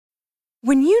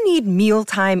When you need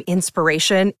mealtime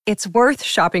inspiration, it's worth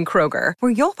shopping Kroger,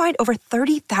 where you'll find over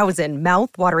 30,000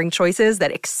 mouth-watering choices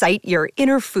that excite your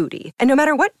inner foodie. And no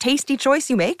matter what tasty choice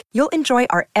you make, you'll enjoy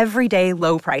our everyday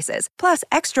low prices, plus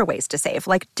extra ways to save,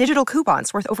 like digital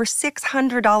coupons worth over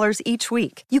 $600 each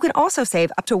week. You can also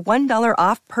save up to $1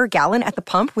 off per gallon at the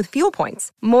pump with fuel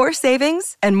points. More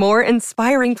savings and more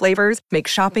inspiring flavors make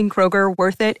shopping Kroger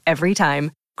worth it every time.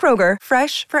 Kroger,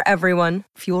 fresh for everyone.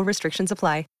 Fuel restrictions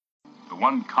apply. The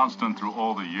one constant through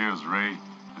all the years, Ray,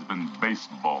 has been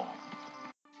baseball.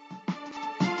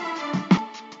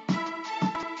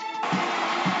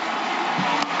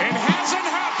 It hasn't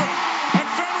happened at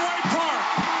Fenway Park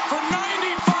for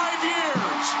 95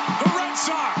 years. The Red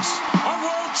Sox are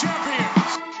world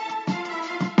champions.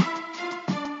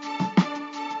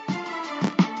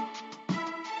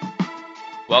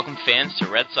 Welcome, fans, to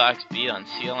Red Sox Beat on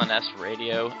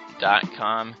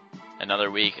CLNSradio.com. Another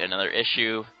week, another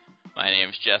issue. My name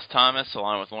is Jess Thomas,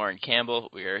 along with Lauren Campbell.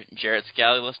 We are Jarrett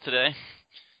Scallyless today,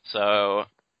 so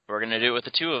we're going to do it with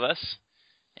the two of us,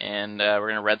 and we're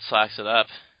going to Red Sox it up.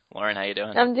 Lauren, how you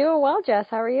doing? I'm doing well, Jess.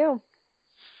 How are you?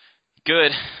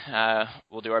 Good.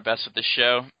 We'll do our best with this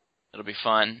show. It'll be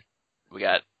fun. We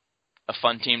got a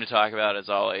fun team to talk about, as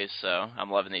always, so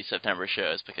I'm loving these September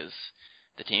shows because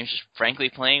the team's just frankly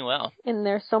playing well. And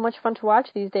they're so much fun to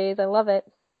watch these days. I love it.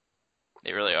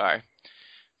 They really are.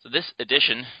 So this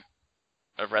edition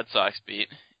of Red Sox Beat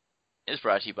is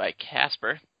brought to you by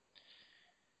Casper,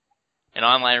 an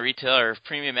online retailer of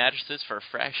premium mattresses for a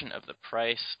fraction of the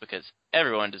price, because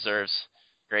everyone deserves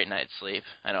a great night's sleep.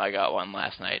 I know I got one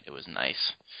last night. It was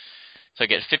nice. So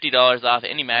get $50 off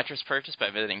any mattress purchase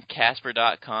by visiting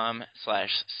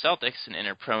Casper.com/Celtics and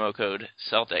enter promo code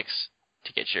Celtics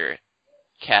to get your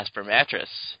Casper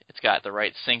mattress. It's got the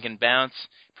right sink and bounce,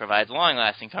 provides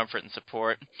long-lasting comfort and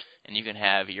support, and you can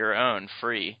have your own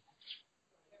free.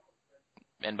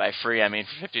 And by free, I mean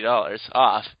for $50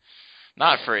 off.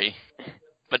 Not free,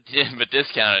 but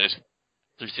discounted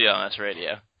through CLNS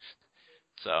Radio.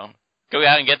 So go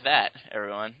out and get that,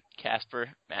 everyone.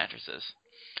 Casper mattresses.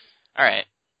 All right,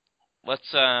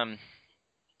 let's talk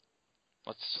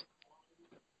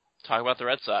about the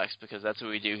Red Sox, because that's what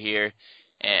we do here.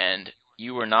 And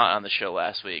you were not on the show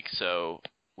last week, so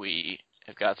we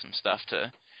have got some stuff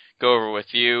to go over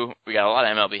with you. We got a lot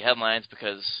of MLB headlines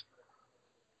because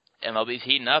MLB's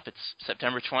heating up. It's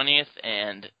September 20th,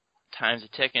 and time's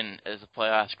a-ticking as the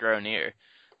playoffs grow near.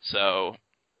 So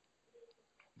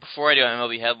before I do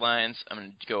MLB headlines, I'm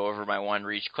going to go over my one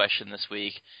reach question this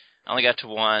week. I only got to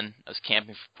one. I was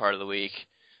camping for part of the week.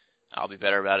 I'll be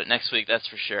better about it next week, that's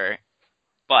for sure.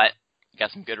 But got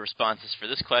some good responses for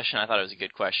this question. I thought it was a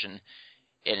good question.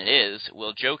 And it is,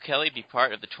 will Joe Kelly be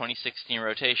part of the 2016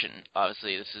 rotation?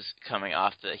 Obviously, this is coming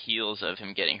off the heels of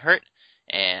him getting hurt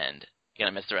and going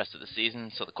to miss the rest of the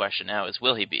season. So the question now is,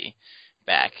 will he be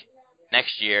back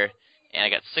next year? And I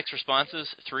got 6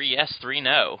 responses, 3 yes, 3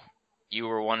 no. You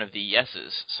were one of the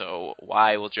yeses. So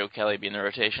why will Joe Kelly be in the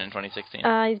rotation in 2016?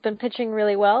 He's been pitching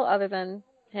really well, other than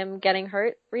him getting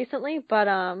hurt recently. But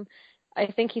I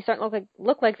think he's starting to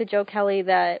look like the Joe Kelly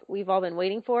that we've all been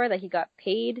waiting for, that he got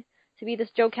paid to be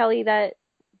this Joe Kelly that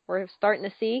we're starting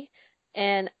to see.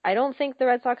 And I don't think the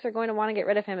Red Sox are going to want to get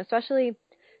rid of him, especially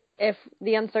if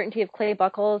the uncertainty of Clay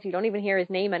Buchholz, you don't even hear his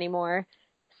name anymore.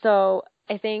 So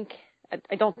I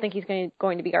don't think he's going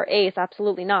to be our ace,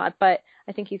 absolutely not, but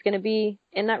I think he's going to be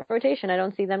in that rotation. I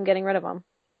don't see them getting rid of him.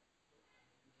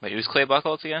 Wait, who's Clay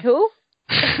Buchholz again? Who?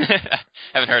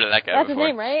 Haven't heard of that guy That's before.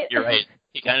 His name, right? You're right.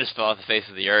 He kind of just fell off the face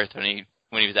of the earth when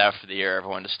he was out for the year.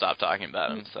 Everyone just stopped talking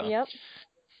about him. So Yep.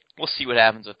 We'll see what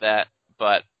happens with that.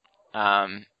 But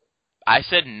I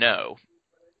said no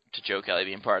to Joe Kelly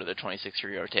being part of the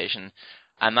 2016 rotation.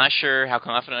 I'm not sure how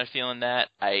confident I feel in that.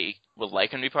 I would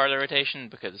like him to be part of the rotation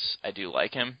because I do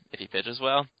like him if he pitches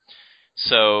well.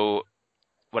 So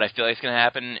what I feel like is going to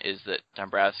happen is that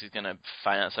Dombrowski's going to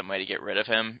find out some way to get rid of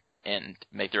him and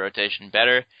make the rotation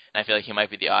better. And I feel like he might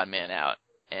be the odd man out.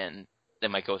 And they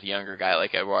might go with a younger guy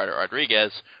like Eduardo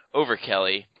Rodriguez over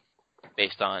Kelly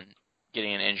based on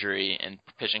getting an injury and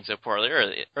pitching so poorly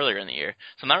earlier in the year.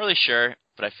 So I'm not really sure,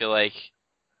 but I feel like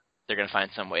they're going to find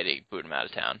some way to boot him out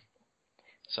of town.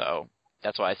 So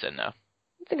that's why I said no.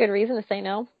 It's a good reason to say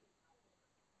no.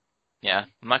 Yeah,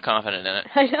 I'm not confident in it.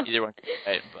 I know. Either one,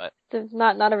 right? But It's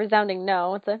not a resounding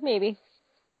no. It's a maybe.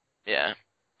 Yeah,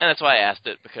 and that's why I asked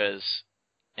it, because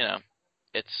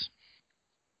it's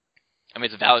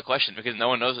a valid question, because no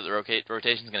one knows what the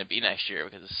rotation is going to be next year,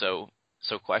 because it's so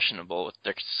questionable.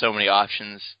 There's so many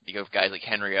options. You go with guys like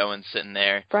Henry Owens sitting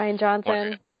there, Brian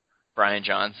Johnson,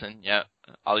 yeah.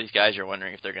 All these guys are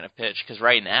wondering if they're going to pitch, because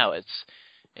right now it's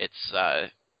It's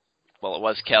well, it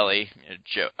was Kelly,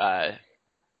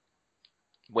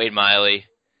 Wade Miley,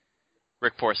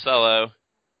 Rick Porcello,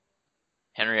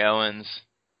 Henry Owens,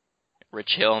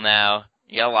 Rich Hill now.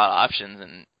 You got a lot of options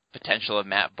and potential of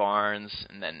Matt Barnes,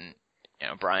 and then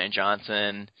Brian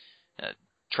Johnson,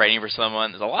 trading for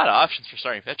someone. There's a lot of options for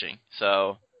starting pitching.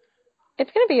 So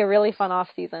it's going to be a really fun off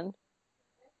season.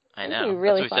 I know.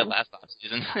 Really That's what we said last off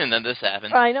season, and then this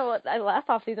happened. I know. Last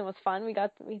off season was fun.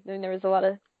 There was a lot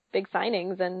of big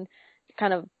signings and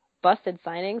kind of busted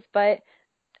signings, but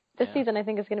this season I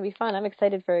think is going to be fun. I'm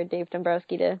excited for Dave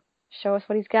Dombrowski to show us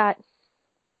what he's got.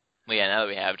 Well, yeah, now that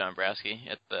we have Dombrowski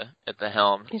at the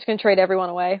helm, he's going to trade everyone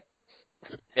away.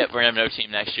 Yep, we're going to have no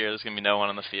team next year. There's going to be no one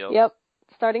on the field. Yep,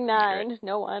 starting 9,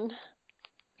 no one.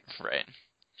 Right.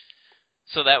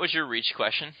 So that was your reach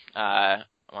question. I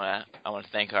want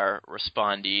to thank our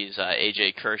respondees,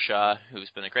 AJ Kershaw,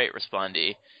 who's been a great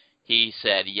respondee. He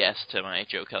said yes to my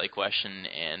Joe Kelly question,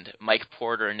 and Mike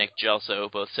Porter and Nick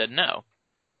Gelso both said no.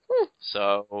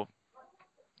 So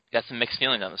got some mixed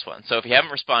feelings on this one. So if you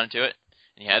haven't responded to it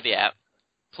and you have the app,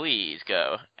 please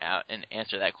go out and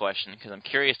answer that question, because I'm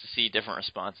curious to see different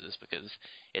responses, because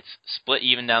it's split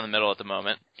even down the middle at the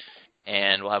moment,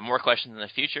 and we'll have more questions in the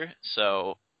future.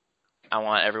 So I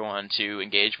want everyone to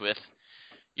engage with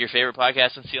your favorite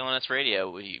podcast on CLNS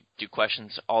Radio. We do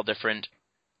questions all different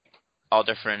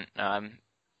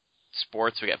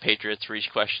sports. We got Patriots, Reach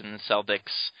questions,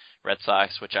 Celtics, Red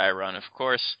Sox, which I run, of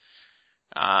course.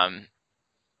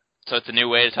 So it's a new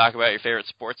way to talk about your favorite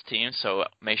sports team. So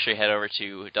make sure you head over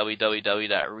to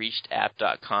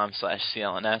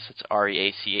www.reachedapp.com/CLNS. It's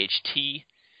REACHTAPP.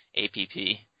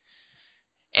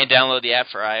 And download the app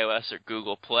for iOS or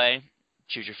Google Play.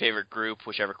 Choose your favorite group,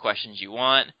 whichever questions you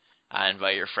want.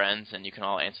 Invite your friends, and you can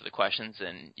all answer the questions,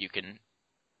 and you can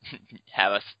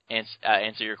have us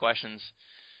answer your questions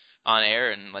on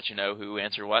air and let you know who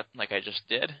answered what, like I just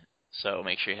did. So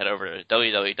make sure you head over to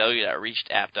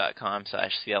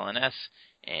www.reachedapp.com/CLNS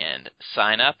and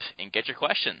sign up and get your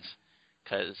questions,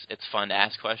 because it's fun to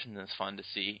ask questions and it's fun to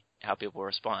see how people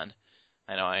respond.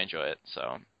 I know I enjoy it,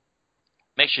 so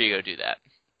make sure you go do that.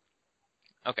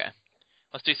 Okay,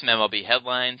 let's do some MLB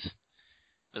headlines.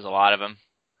 There's a lot of them,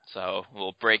 so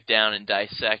we'll break down and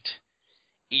dissect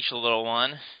each little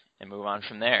one and move on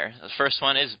from there. The first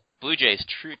one is Blue Jays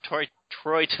Troy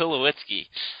Tulowitzki,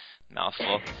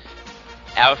 mouthful,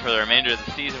 out for the remainder of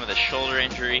the season with a shoulder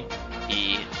injury.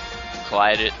 He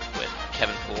collided with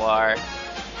Kevin Pillar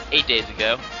 8 days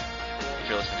ago, if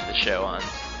you're listening to the show on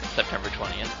September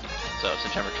 20th. So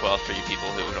September 12th for you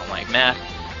people who don't like math.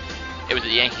 It was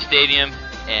at Yankee Stadium,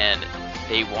 and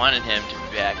they wanted him to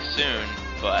be back soon,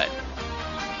 but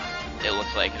it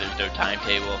looks like there's no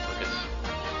timetable, because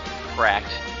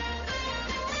cracked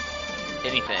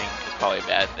anything is probably a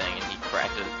bad thing, and he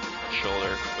cracked his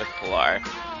shoulder with Pillar.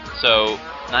 So,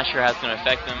 not sure how it's going to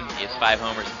affect him. He has 5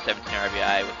 homers and 17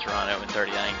 RBI with Toronto in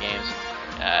 39 games.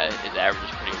 His average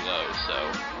is pretty low, so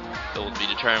it will be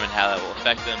determined how that will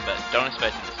affect him, but don't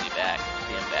expect him to see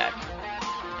him back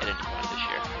at any point this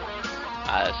year.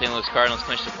 The St. Louis Cardinals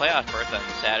clinched a playoff berth on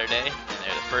Saturday, and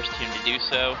they're the first team to do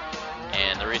so.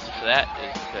 And the reason for that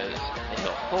is because they have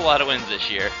a whole lot of wins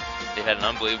this year. They've had an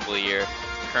unbelievable year.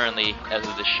 Currently, as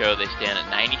of the show, they stand at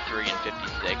 93 and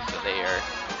 56, so they are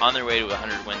on their way to a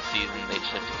 100-win season. They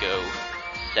just have to go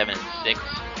 7-6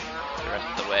 the rest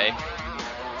of the way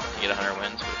to get 100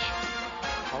 wins, which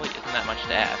probably isn't that much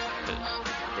to ask, because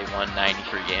they won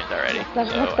 93 games already.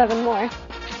 That's 7 more.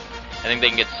 I think they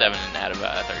can get 7 out of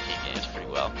 13 games pretty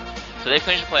well. So they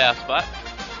finished the playoff spot.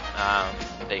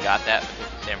 They got that because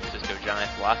the San Francisco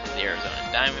Giants lost to the Arizona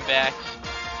Diamondbacks,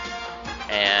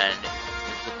 and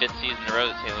this is the 5th season in a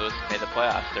row that St. Louis has made the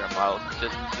playoffs. They're a model of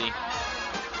consistency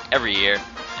every year,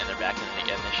 and they're back in it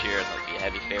again this year, and they'll be a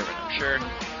heavy favorite, I'm sure,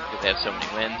 because they have so many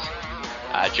wins.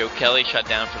 Joe Kelly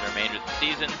shut down for the remainder of the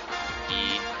season.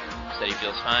 He said he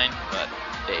feels fine, but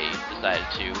they decided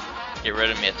to get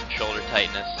rid of him. He had some shoulder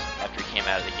tightness after he came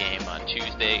out of the game on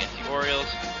Tuesday against the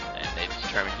Orioles, and they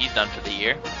determined he's done for the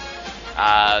year.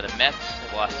 The Mets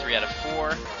have lost 3 out of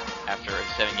 4 after a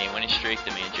 7-game winning streak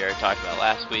that me and Jared talked about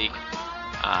last week.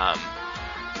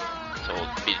 So we'll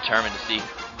be determined to see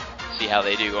how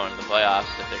they do going into the playoffs.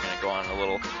 If they're going to go on a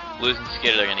little losing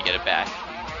skid, or they're going to get it back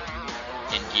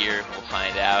in gear. We'll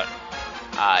find out.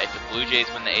 If the Blue Jays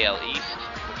win the AL East,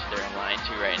 which they're in line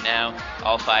to right now,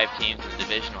 all 5 teams in the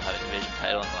division will have a division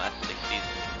title in the last 6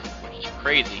 seasons, which is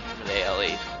crazy for the AL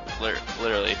East.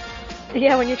 Literally.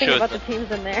 Yeah, when you think about the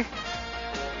teams in there.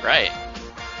 Right.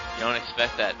 You don't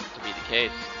expect that to be the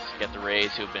case. You got the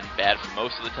Rays, who have been bad for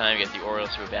most of the time. You got the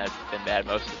Orioles, who have been bad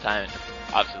most of the time. And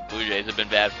obviously the Blue Jays have been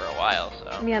bad for a while,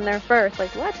 so. Yeah, and they're first.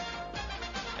 Like, what?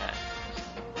 Yeah,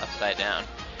 upside down.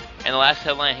 And the last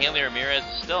headline, Hanley Ramirez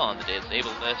is still on the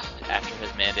disabled list after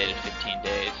his mandated 15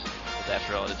 days, because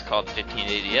after all, it's called the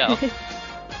 15-day DL.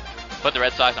 But the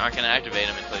Red Sox aren't going to activate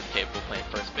him until he's capable of playing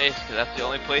first base, because that's the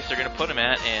only place they're going to put him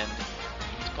at, and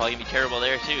he's probably going to be terrible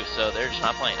there too, so they're just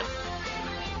not playing him.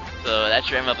 So that's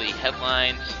your MLB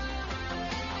headlines,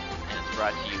 and it's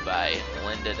brought to you by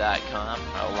lynda.com,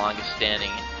 our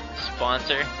longest-standing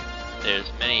sponsor. There's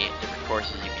many different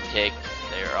courses you can take.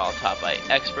 They are all taught by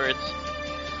experts.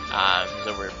 There's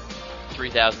over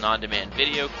 3,000 on-demand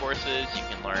video courses. You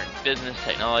can learn business,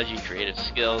 technology, creative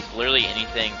skills, literally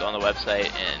anything. Go on the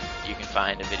website and you can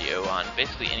find a video on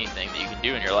basically anything that you can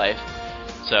do in your life.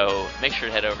 So make sure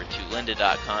to head over to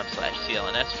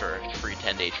lynda.com/CLNS for a free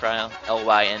 10-day trial.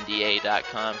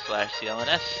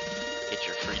 lynda.com/CLNS. Get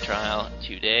your free trial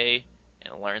today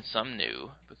and learn something new,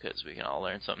 because we can all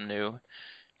learn something new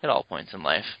at all points in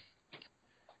life.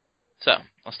 So,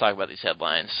 let's talk about these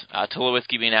headlines.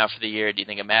 Tulowitzki being out for the year, do you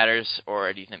think it matters,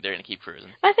 or do you think they're going to keep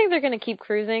cruising? I think they're going to keep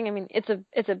cruising. I mean, it's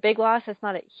a big loss. It's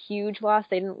not a huge loss.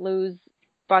 They didn't lose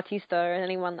Bautista or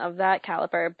anyone of that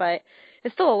caliber, but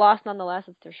it's still a loss nonetheless.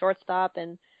 It's their shortstop,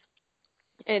 and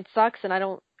it sucks.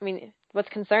 And what's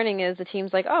concerning is the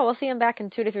team's like, oh, we'll see him back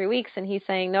in 2 to 3 weeks, and he's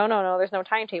saying, no, there's no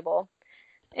timetable.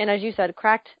 And as you said,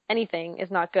 cracked anything is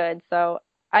not good. So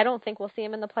I don't think we'll see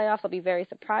him in the playoffs. I'll be very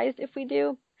surprised if we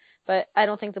do. But I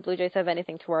don't think the Blue Jays have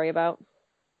anything to worry about.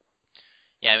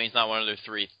 Yeah, he's not one of their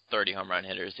 3 30-home run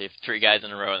hitters. They have 3 guys in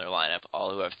a row in their lineup,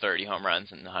 all who have 30 home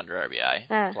runs and 100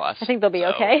 RBI plus. I think they'll be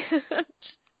okay.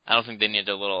 I don't think they need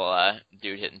a little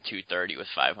dude hitting 230 with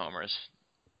 5 homers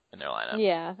in their lineup.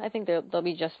 Yeah, I think they'll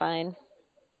be just fine.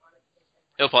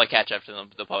 He'll probably catch up to them.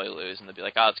 They'll probably lose, and they'll be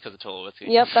like, oh, it's because of Tulowitzki.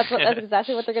 Yep, that's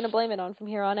exactly what they're going to blame it on from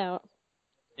here on out.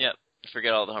 Yep,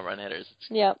 forget all the home run hitters.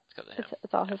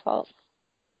 It's all his fault.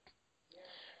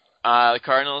 The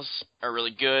Cardinals are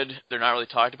really good. They're not really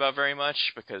talked about very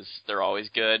much because they're always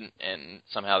good, and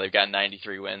somehow they've got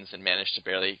 93 wins and managed to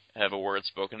barely have a word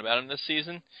spoken about them this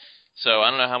season. So I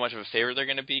don't know how much of a favorite they're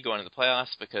going to be going to the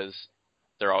playoffs because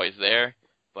they're always there,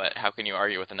 but how can you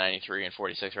argue with a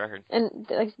 93-46 record? And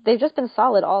they've just been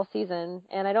solid all season,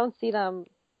 and I don't see them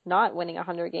not winning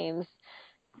 100 games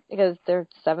because they're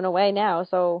 7 away now,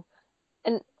 so...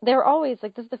 And they're always,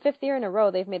 this is the 5th year in a row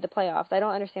they've made the playoffs. I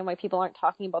don't understand why people aren't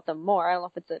talking about them more. I don't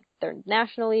know if it's their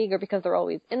National League or because they're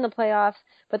always in the playoffs,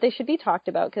 but they should be talked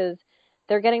about because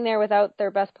they're getting there without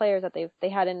their best players that they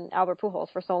had in Albert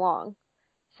Pujols for so long.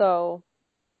 So,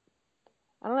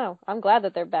 I don't know. I'm glad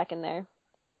that they're back in there.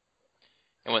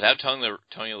 And without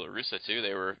Tony La Russa, too,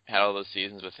 they had all those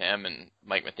seasons with him, and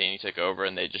Mike Matheny took over,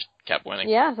 and they just kept winning.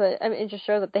 Yeah, but it just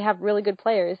shows that they have really good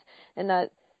players, and that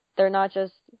they're not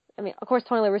just... of course,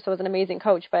 Tony La Russa was an amazing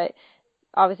coach, but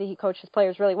obviously he coached his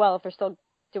players really well if they're still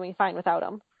doing fine without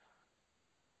him.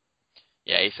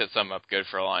 Yeah, he set something up good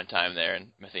for a long time there,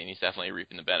 and Matheny's definitely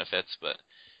reaping the benefits, but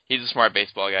he's a smart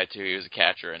baseball guy, too. He was a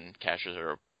catcher, and catchers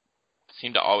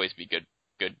seem to always be good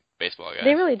baseball guys.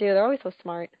 They really do. They're always so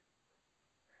smart.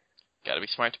 Got to be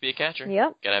smart to be a catcher.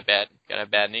 Yep. Got to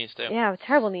have bad knees, too. Yeah,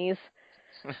 terrible knees.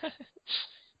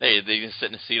 They can sit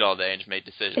in a seat all day and just make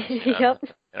decisions. Yep.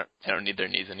 They don't need their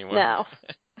knees anymore. No.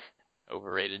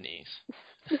 Overrated knees.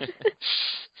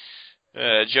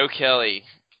 Joe Kelly,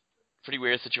 pretty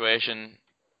weird situation.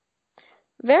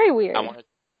 Very weird.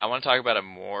 I want to talk about it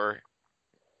more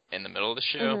in the middle of the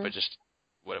show, but just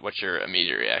what's your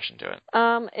immediate reaction to it?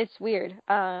 It's weird.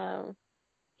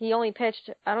 He only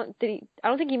pitched. I don't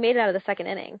think he made it out of the 2nd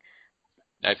inning.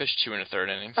 No, he pitched 2 1/3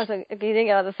 innings. Oh, so he didn't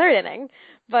get out of the 3rd inning,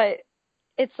 but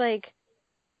it's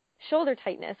shoulder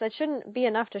tightness. That shouldn't be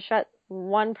enough to shut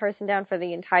one person down for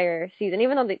the entire season,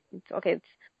 even though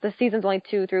the season's only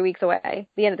 2-3 weeks away,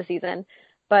 the end of the season,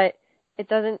 but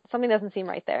something doesn't seem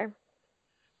right there.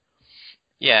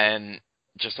 Yeah, and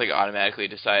just automatically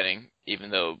deciding,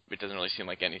 even though it doesn't really seem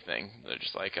like anything, they're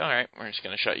just all right, we're just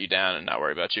going to shut you down and not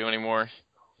worry about you anymore.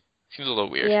 Seems a little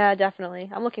weird. Yeah, definitely.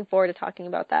 I'm looking forward to talking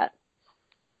about that.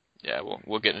 Yeah,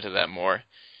 we'll get into that more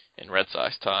in Red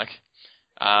Sox talk.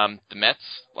 The Mets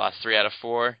lost 3 out of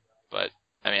 4, but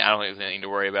I don't think there's anything to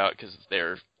worry about because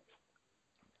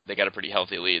they got a pretty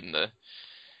healthy lead in the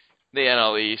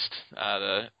NL East.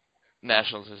 The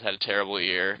Nationals has had a terrible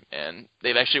year, and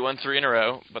they've actually won 3 in a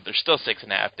row, but they're still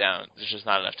 6.5 down. There's just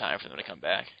not enough time for them to come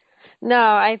back. No,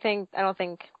 I don't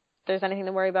think there's anything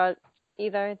to worry about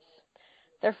either.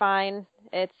 They're fine.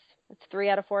 It's 3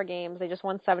 out of 4 games. They just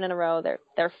won 7 in a row.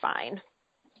 They're fine.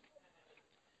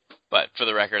 But for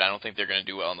the record, I don't think they're going to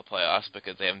do well in the playoffs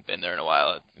because they haven't been there in a while.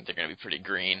 I think they're going to be pretty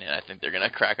green, and I think they're going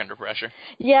to crack under pressure.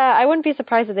 Yeah, I wouldn't be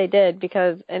surprised if they did,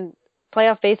 because in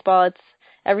playoff baseball,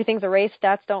 everything's a race.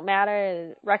 Stats don't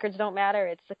matter. Records don't matter.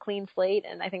 It's a clean slate,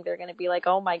 and I think they're going to be like,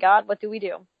 oh, my God, what do we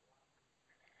do?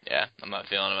 Yeah, I'm not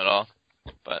feeling them at all.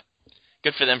 But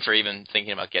good for them for even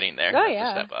thinking about getting there. Oh, That's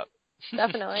yeah. a step up.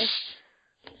 Definitely.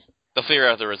 They'll figure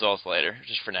out the results later.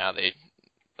 Just for now, they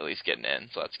at least getting in,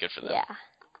 so that's good for them. Yeah.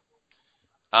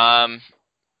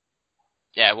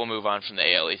 Yeah, we'll move on from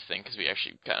the AL East thing because we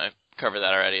actually kind of covered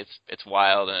that already. It's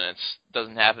wild and it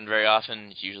doesn't happen very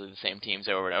often. It's usually the same teams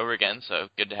over and over again, so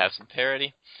good to have some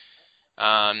parity.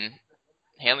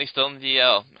 Hanley's still in the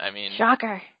DL.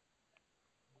 Shocker.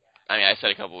 I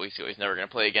said a couple weeks ago he's never going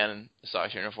to play again in the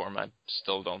Sox uniform. I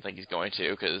still don't think he's going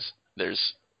to because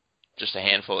there's just a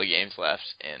handful of games left,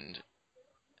 and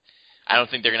I don't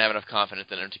think they're going to have enough confidence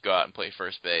in him to go out and play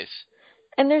first base.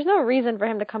 And there's no reason for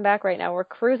him to come back right now. We're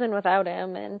cruising without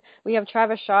him, and we have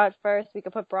Travis Shaw at first. We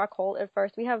could put Brock Holt at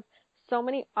first. We have so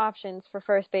many options for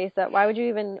first base that why would you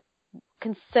even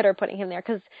consider putting him there?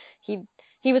 Because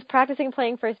he was practicing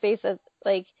playing first base as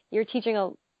like you're teaching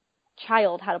a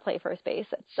child how to play first base.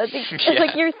 It's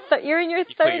like you're in your 30s.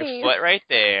 You put your foot right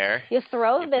there. You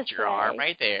throw this. Put your arm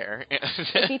right there.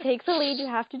 If he takes a lead, you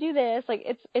have to do this. Like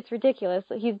it's ridiculous.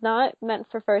 He's not meant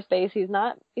for first base. He's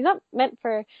not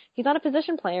a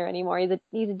position player anymore. He's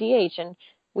a DH, and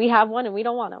we have one, and we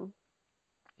don't want him.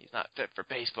 He's not fit for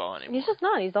baseball anymore. He's just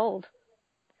not. He's old.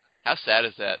 How sad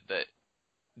is that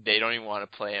they don't even want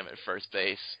to play him at first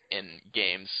base in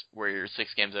games where you're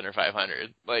 6 games under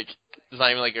 500. Like, it's not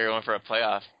even like you're going for a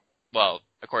playoff. Well,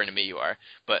 according to me, you are.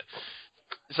 But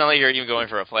it's not like you're even going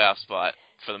for a playoff spot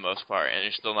for the most part, and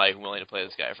you're still not even willing to play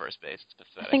this guy at first base. It's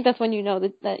pathetic. I think that's when you know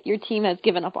that your team has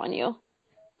given up on you.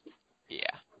 Yeah,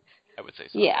 I would say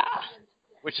so. Yeah.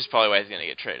 Which is probably why he's going to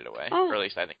get traded away. Or at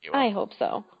least I think he will. I hope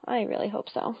so. I really hope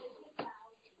so.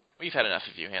 We've had enough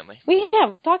of you, Hanley. We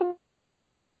have. Talking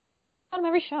about him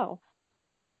every show.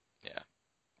 Yeah.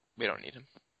 We don't need him.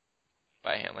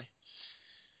 Bye, Hanley.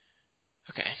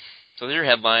 Okay. So there's your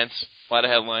headlines. A lot of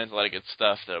headlines, a lot of good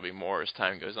stuff. There'll be more as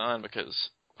time goes on because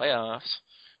playoffs.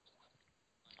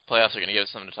 Playoffs are going to give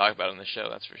us something to talk about on this show,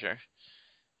 that's for sure.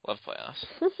 Love playoffs.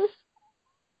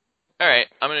 All right.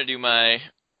 I'm going to do my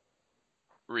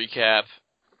recap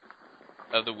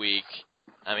of the week.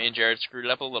 Me and Jared screwed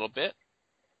it up a little bit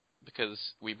because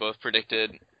we both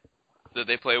predicted that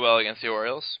they play well against the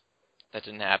Orioles. That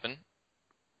didn't happen.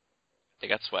 They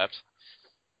got swept.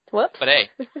 Whoops. But hey,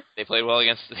 they played well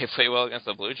against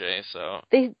the Blue Jays, so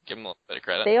give them a little bit of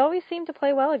credit. They always seem to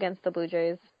play well against the Blue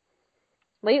Jays.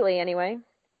 Lately, anyway.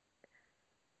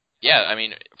 Yeah,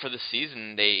 for the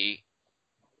season, they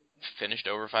finished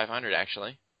over 500,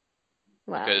 actually.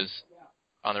 Wow. Because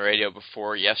on the radio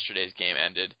before yesterday's game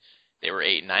ended, they were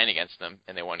 8-9 against them,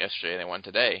 and they won yesterday, and they won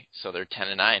today. So they're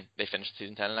 10-9. They finished the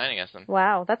season 10-9 against them.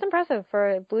 Wow, that's impressive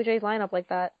for a Blue Jays lineup like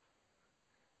that.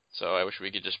 So I wish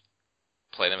we could just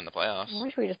play them in the playoffs. I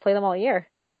wish we just play them all year.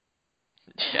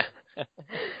 Yeah.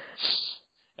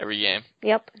 Every game.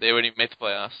 Yep. They wouldn't even make the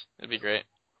playoffs. It'd be great.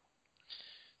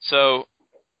 So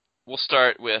we'll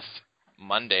start with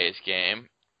Monday's game.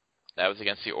 That was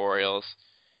against the Orioles.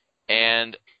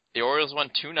 And the Orioles won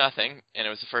 2-0, and it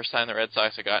was the first time the Red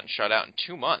Sox had gotten shut out in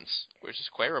 2 months, which is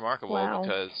quite remarkable. Wow.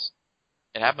 Because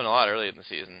it happened a lot early in the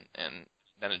season, and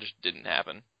then it just didn't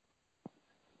happen.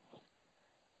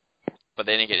 But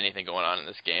they didn't get anything going on in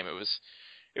this game. It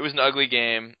was an ugly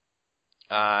game.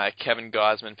 Kevin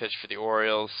Gausman pitched for the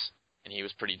Orioles, and he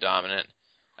was pretty dominant.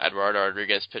 Eduardo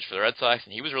Rodriguez pitched for the Red Sox,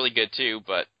 and he was really good too,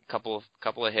 but a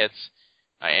couple of hits.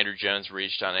 Andrew Jones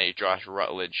reached on a Josh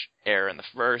Rutledge error in the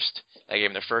first. That gave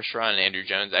him their first run, and Andrew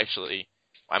Jones actually...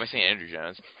 Why am I saying Andrew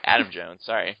Jones? Adam Jones,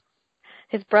 sorry.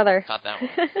 His brother. Caught that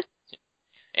one.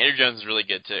 Andrew Jones is really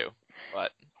good too,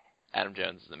 but Adam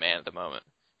Jones is the man at the moment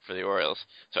for the Orioles.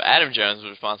 So Adam Jones was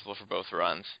responsible for both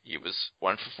runs. He was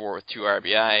 1 for 4 with 2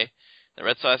 RBI. The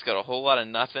Red Sox got a whole lot of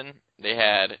nothing. They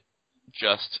had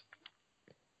just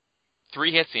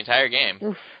 3 hits the entire game.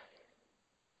 Oof.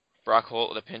 Brock Holt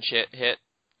with a pinch hit,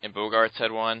 and Bogarts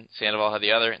had 1. Sandoval had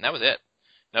the other, and that was it.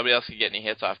 Nobody else could get any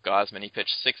hits off Gausman. He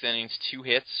pitched 6 innings, 2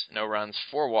 hits, no runs,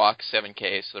 4 walks, 7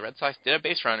 Ks. So the Red Sox did have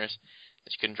base runners,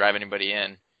 but you couldn't drive anybody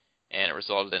in, and it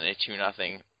resulted in a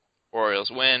 2-0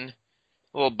 Orioles win.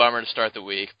 A little bummer to start the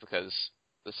week because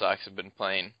the Sox have been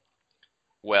playing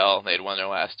well. They had won their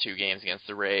last 2 games against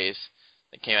the Rays.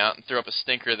 They came out and threw up a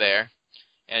stinker there,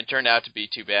 and it turned out to be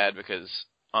too bad because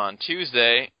on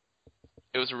Tuesday,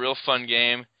 it was a real fun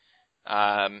game.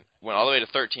 Went all the way to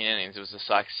 13 innings. It was the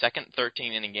Sox' second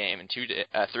 13-inning game in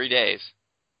 3 days.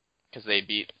 because they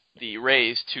beat the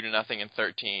Rays 2-0 in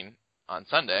 13 on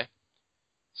Sunday.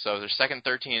 So their second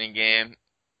 13-inning game,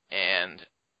 and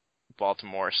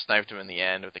Baltimore sniped them in the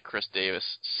end with a Chris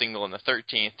Davis single in the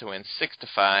 13th to win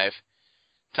 6-5.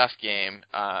 Tough game.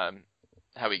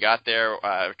 How we got there,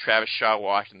 Travis Shaw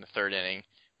walked in the third inning,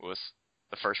 was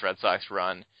the first Red Sox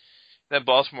run. Then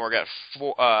Baltimore got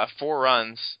four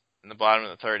runs in the bottom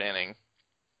of the third inning.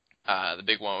 The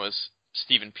big one was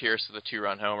Stephen Pierce with a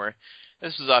 2-run homer.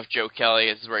 This was off Joe Kelly.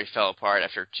 This is where he fell apart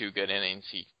after 2 good innings.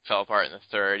 He fell apart in the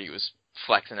third. He was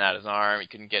flexing out his arm. He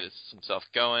couldn't get himself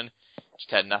going. Just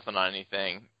had nothing on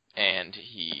anything. And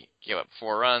he gave up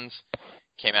 4 runs,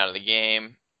 came out of the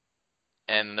game,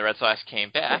 and the Red Sox came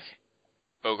back.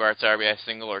 Bogart's RBI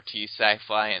single, Ortiz sac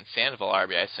fly, and Sandoval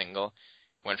RBI single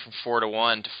went from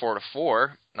 4-1 to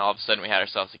 4-4, and all of a sudden we had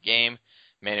ourselves a game.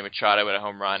 Manny Machado with a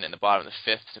home run in the bottom of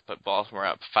the 5th to put Baltimore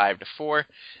up 5-4.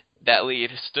 That lead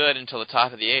stood until the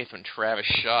top of the 8th when Travis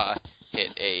Shaw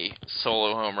hit a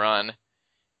solo home run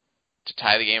to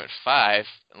tie the game at 5.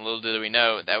 And little did we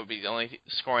know that would be the only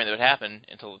scoring that would happen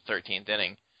until the 13th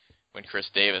inning when Chris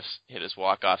Davis hit his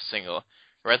walk-off single.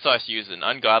 The Red Sox used an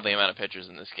ungodly amount of pitchers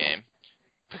in this game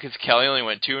because Kelly only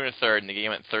went 2 1/3 and the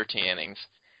game went 13 innings.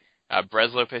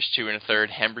 Breslow pitched 2 1/3,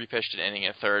 Hembree pitched an inning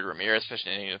and a third, Ramirez pitched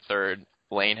an inning and a third,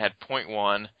 Blaine had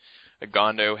 .1,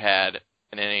 Agondo had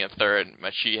an inning and a third,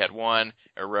 Machi had 1,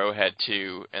 Arroyo had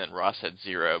 2, and then Ross had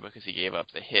 0 because he gave up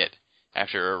the hit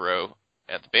after Arroyo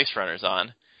had the base runners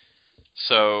on.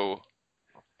 So,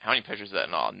 how many pitchers is that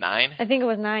in all? 9? I think it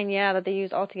was 9, yeah, that they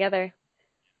used all together.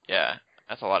 Yeah,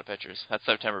 that's a lot of pitchers. That's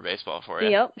September baseball for you.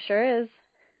 Yep, sure is.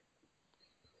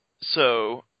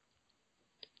 So,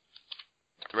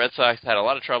 the Red Sox had a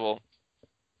lot of trouble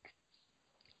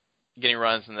getting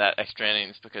runs in that extra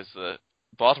innings because the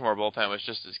Baltimore bullpen was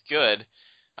just as good.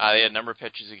 They had a number of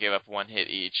pitchers who gave up 1 hit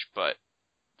each, but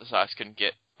the Sox couldn't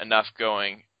get enough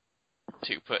going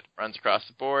to put runs across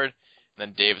the board. And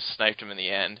then Davis sniped him in the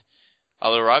end.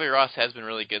 Although Robbie Ross has been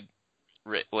really good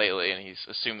lately, and he's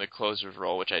assumed the closer's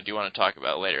role, which I do want to talk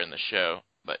about later in the show.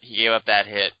 But he gave up that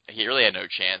hit. He really had no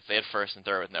chance. They had first and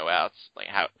third with no outs.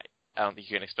 I don't think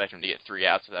you can expect him to get 3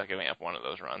 outs without giving up one of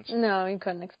those runs. No, you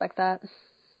couldn't expect that.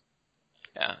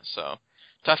 Yeah, so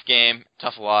tough game,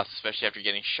 tough loss, especially after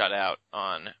getting shut out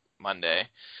on Monday.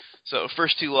 So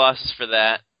first 2 losses for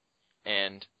that,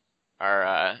 and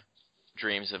our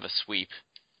dreams of a sweep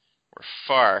were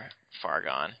far, far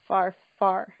gone. Far,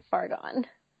 far, far gone.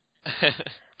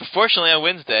 But fortunately on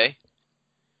Wednesday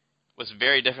was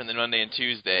very different than Monday and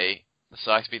Tuesday. The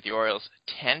Sox beat the Orioles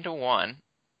 10-1,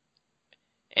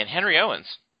 and Henry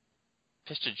Owens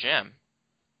pitched a gem.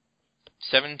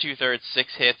 7 2/3,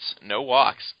 6 hits, no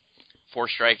walks, 4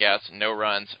 strikeouts, no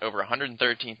runs, over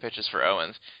 113 pitches for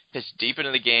Owens. Pitched deep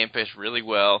into the game, pitched really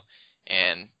well,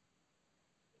 and,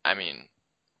 I mean,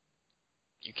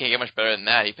 you can't get much better than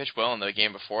that. He pitched well in the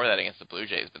game before that against the Blue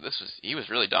Jays, but he was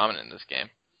really dominant in this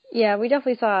game. Yeah, we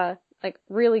definitely saw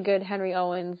really good Henry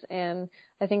Owens, and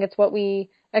I think it's what we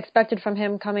expected from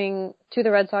him coming to the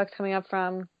Red Sox, coming up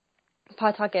from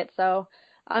Pawtucket. So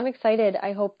I'm excited.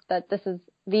 I hope that this is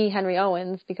the Henry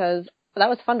Owens because that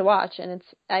was fun to watch, and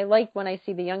I like when I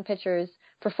see the young pitchers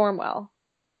perform well.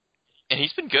 And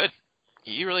he's been good.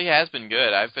 He really has been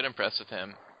good. I've been impressed with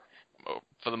him.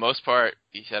 For the most part,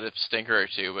 he's had a stinker or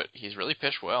 2, but he's really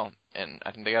pitched well, and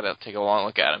I think they got to take a long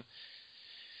look at him.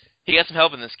 He got some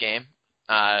help in this game.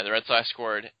 The Red Sox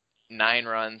scored 9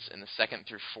 runs in the 2nd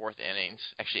through 4th innings.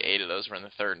 Actually, 8 of those were in the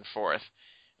 3rd and 4th.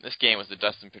 This game was the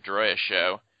Dustin Pedroia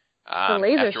show. The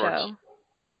laser show.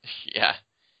 Yeah.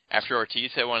 After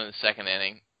Ortiz hit one in the 2nd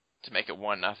inning to make it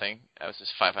 1-0, that was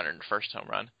his 501st home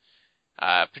run.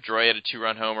 Pedroia had a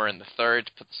 2-run homer in the 3rd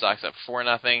to put the Sox up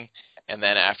 4-0, and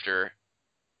then after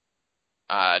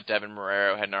Devin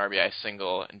Marrero had an RBI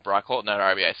single and Brock Holton had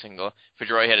an RBI single,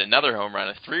 Pedroia had another home run,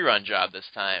 a 3-run job this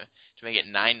time, to make it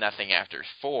 9-0 after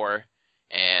 4,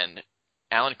 and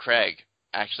Alan Craig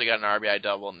actually got an RBI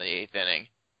double in the 8th inning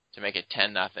to make it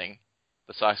 10-0.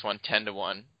 The Sox won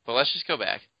 10-1. But let's just go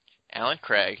back. Alan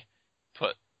Craig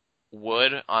put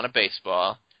wood on a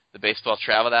baseball. The baseball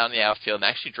traveled out in the outfield and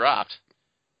actually dropped,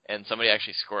 and somebody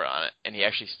actually scored on it, and he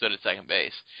actually stood at second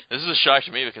base. This is a shock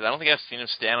to me because I don't think I've seen him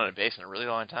stand on a base in a really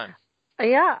long time.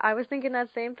 Yeah, I was thinking that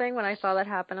same thing when I saw that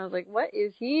happen. I was like, what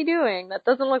is he doing? That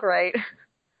doesn't look right.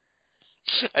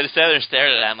 I just sat there and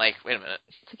stared at it. I'm like, wait a minute.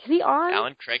 Is he on?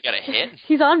 Alan Craig got a hit?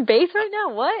 He's on base right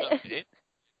now? What?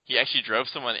 He actually drove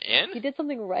someone in? He did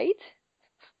something right?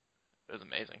 It was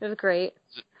amazing. It was great.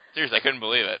 Seriously, I couldn't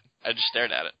believe it. I just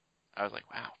stared at it. I was like,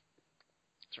 wow.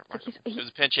 It's remarkable. It was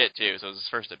a pinch hit, too, so it was his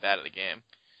first at-bat of the game.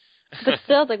 But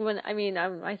still, like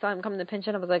I saw him come in the pinch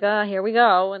hit, I was like, here we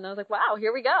go. And I was like, wow,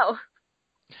 here we go.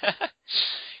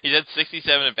 He's had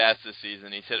 67 at-bats this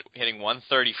season. He's hitting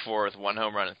 134 with 1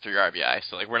 home run and 3 RBI.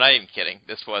 So, like, we're not even kidding.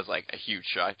 This was, like, a huge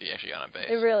shock that he actually got on base.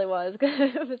 It really was.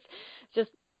 It was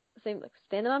just like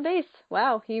standing on base.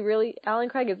 Wow, Alan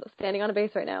Craig is standing on a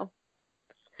base right now.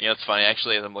 You know, it's funny,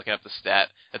 actually, as I'm looking up the stat,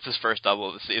 that's his first double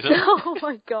of the season. Oh,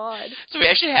 my God. So we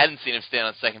actually hadn't seen him stand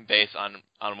on second base on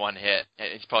one hit.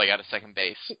 He's probably got a second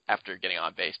base after getting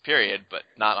on base, period, but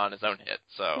not on his own hit.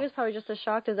 So he was probably just as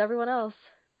shocked as everyone else.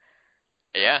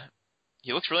 Yeah.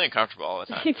 He looks really uncomfortable all the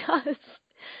time. He does.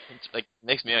 It's, like,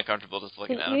 makes me uncomfortable just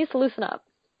looking at him. He needs to loosen up.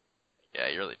 Yeah,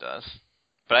 he really does.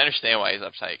 But I understand why he's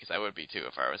uptight, because I would be too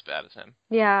if I were as bad as him.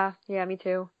 Yeah, me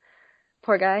too.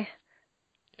 Poor guy.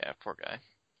 Yeah, poor guy.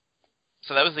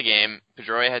 So that was the game.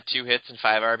 Pedroia had 2 hits and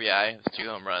 5 RBI. That's 2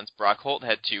 home runs. Brock Holt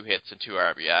had 2 hits and 2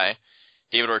 RBI.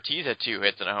 David Ortiz had 2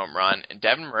 hits and a home run. And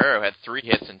Devin Marrero had 3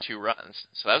 hits and 2 runs.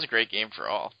 So that was a great game for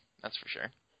all. That's for sure.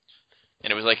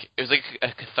 And it was like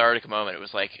a cathartic moment. It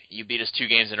was like, you beat us 2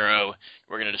 games in a row.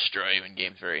 We're going to destroy you in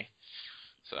Game 3.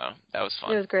 So that was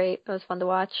fun. It was great. It was fun to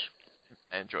watch.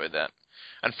 I enjoyed that.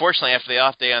 Unfortunately, after the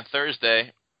off day on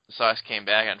Thursday, the Sox came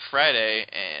back on Friday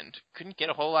and couldn't get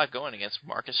a whole lot going against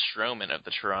Marcus Stroman of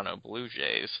the Toronto Blue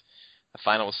Jays. The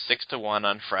final was 6-1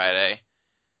 on Friday.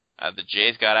 The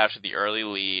Jays got out to the early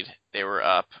lead. They were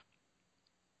up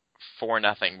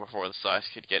 4-0 before the Sox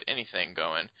could get anything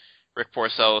going. Rick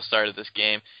Porcello started this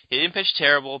game. He didn't pitch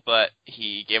terrible, but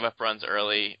he gave up runs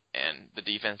early, and the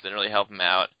defense didn't really help him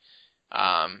out.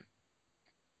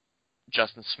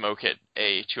 Justin Smoke hit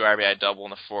a 2 RBI double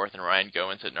in the 4th, and Ryan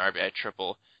Goins hit an RBI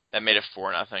triple. That made it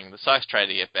 4-0. The Sox tried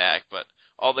to get back, but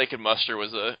all they could muster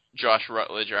was a Josh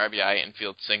Rutledge RBI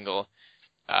infield single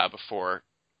before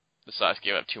the Sox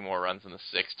gave up 2 more runs in the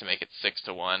 6th to make it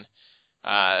 6-1.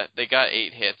 They got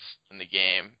 8 hits in the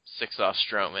game, 6 off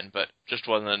Stroman, but just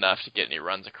wasn't enough to get any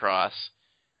runs across.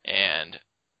 And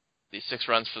the 6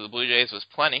 runs for the Blue Jays was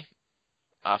plenty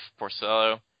off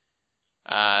Porcello.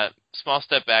 Small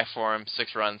step back for him,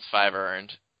 6 runs, 5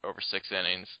 earned, over 6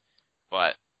 innings.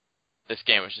 But this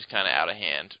game was just kind of out of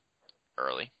hand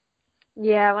early.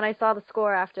 Yeah, when I saw the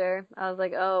score after, I was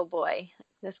like, oh boy,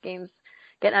 this game's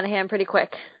getting out of hand pretty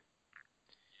quick.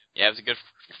 Yeah, it was a good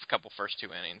couple first 2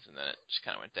 innings, and then it just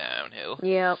kind of went downhill.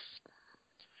 Yep.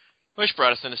 Which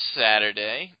brought us into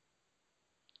Saturday,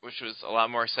 which was a lot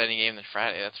more exciting game than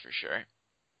Friday, that's for sure.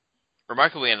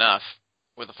 Remarkably enough,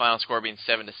 with the final score being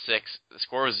 7-6, the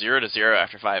score was 0-0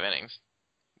 after 5 innings,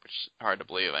 which is hard to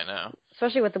believe, I know.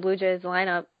 Especially with the Blue Jays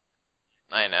lineup.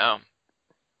 I know.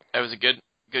 It was a good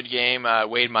game.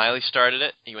 Wade Miley started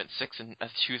it. He went 6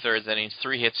 2/3 innings,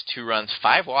 3 hits, 2 runs,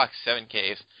 5 walks, 7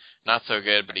 Ks. Not so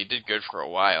good, but he did good for a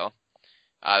while.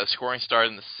 The scoring started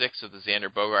in the 6th with the Xander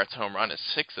Bogaerts home run, his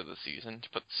 6th of the season, to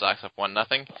put the Sox up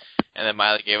 1-0. And then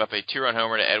Miley gave up a 2-run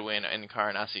homer to Edwin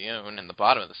Encarnacion in the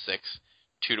bottom of the 6th,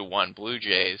 2-1 Blue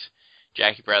Jays.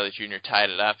 Jackie Bradley Jr. tied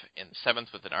it up in the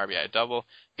 7th with an RBI double.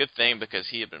 Good thing, because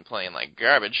he had been playing like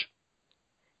garbage.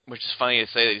 Which is funny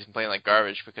to say that he's been playing like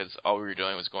garbage, because all we were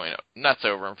doing was going nuts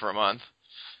over him for a month.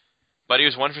 But he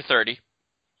was 1 for 30,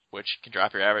 which can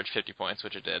drop your average 50 points,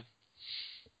 which it did.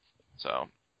 So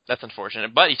that's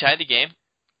unfortunate. But he tied the game,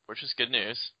 which was good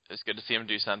news. It was good to see him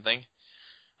do something.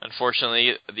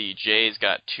 Unfortunately, the Jays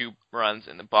got 2 runs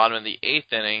in the bottom of the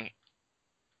 8th inning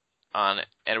on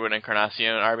Edwin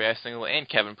Encarnacion RBI single and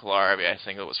Kevin Pillar RBI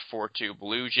single. It was 4-2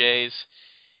 Blue Jays.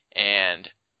 And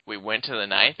we went to the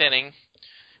 9th inning,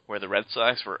 where the Red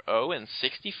Sox were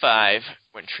 0-65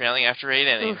 when trailing after 8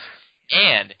 innings. Oof.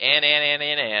 And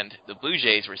the Blue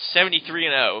Jays were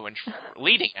 73-0 when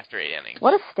leading after 8 innings.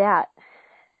 What a stat.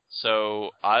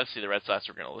 So, obviously the Red Sox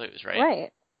were going to lose, right?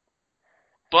 Right.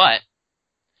 But,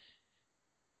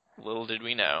 little did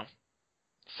we know,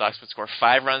 the Sox would score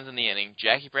 5 runs in the inning.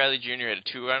 Jackie Bradley Jr. had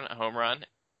a 2-run home run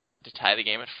to tie the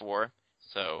game at 4.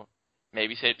 So,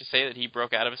 maybe safe to say that he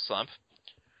broke out of his slump.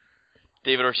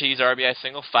 David Ortiz RBI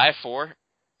single, 5-4.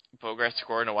 Bogaerts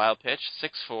scored in a wild pitch,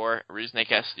 6-4. Rusney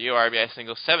Castillo RBI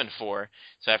single, 7-4.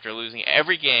 So after losing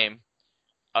every game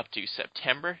up to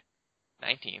September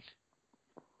 19th,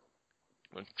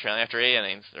 when trailing after 8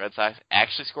 innings, the Red Sox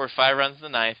actually scored 5 runs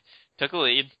in the 9th, took a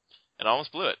lead, and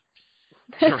almost blew it.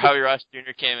 Robbie Ross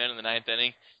Jr. came in the 9th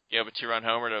inning, gave up a 2-run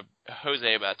homer to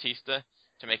Jose Bautista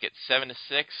to make it 7-6,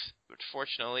 but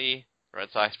fortunately, the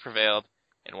Red Sox prevailed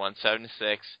and won 7-6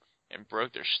 and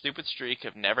broke their stupid streak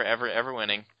of never, ever, ever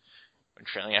winning when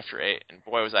trailing after 8. And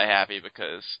boy, was I happy,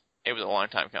 because it was a long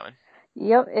time coming.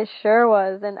 Yep, it sure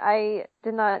was. And I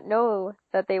did not know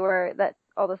that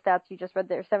all the stats you just read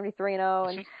there, 73-0,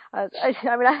 and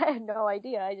I mean, I had no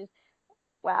idea.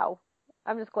 Wow.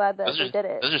 I'm just glad that they did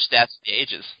it. Those are stats of the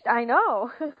ages. I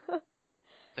know.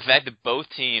 The fact that both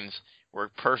teams were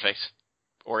perfect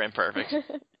or imperfect,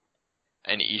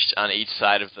 and on each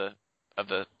side of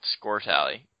the score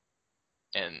tally,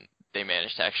 and they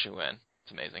managed to actually win.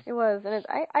 It's amazing. It was, and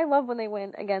I love when they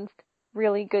win against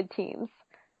really good teams.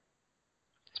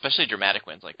 Especially dramatic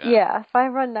wins like that. Yeah,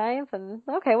 5-run ninth, and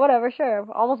okay, whatever, sure.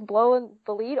 Almost blowing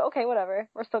the lead, okay, whatever.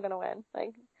 We're still gonna win.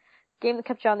 Like, game that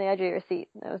kept you on the edge of your seat.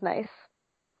 That was nice.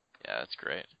 Yeah, that's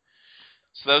great.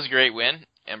 So that was a great win,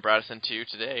 and brought us into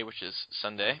today, which is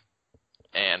Sunday.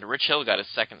 And Rich Hill got his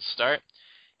second start,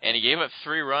 and he gave up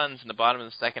 3 runs in the bottom of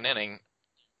the second inning.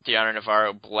 Deanna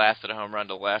Navarro blasted a home run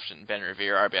to left, and Ben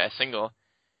Revere RBI single.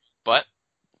 But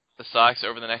the Sox,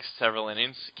 over the next several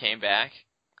innings, came back.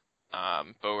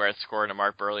 Bogart scored a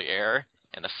Mark Burley error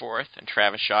in the 4th, and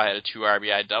Travis Shaw had a 2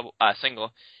 RBI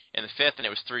single in the 5th, and it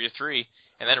was 3-3.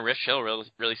 And then Rich Hill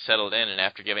really settled in, and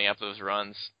after giving up those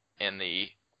runs in the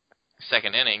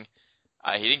second inning,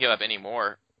 he didn't give up any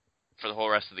more for the whole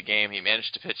rest of the game. He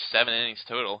managed to pitch 7 innings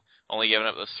total, only giving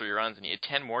up those 3 runs, and he had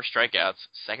 10 more strikeouts.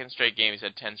 Second straight game he's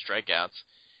had 10 strikeouts,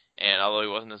 and although he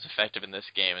wasn't as effective in this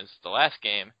game as the last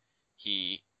game,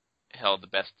 he held the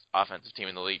best offensive team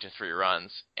in the league to 3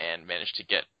 runs and managed to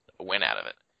get a win out of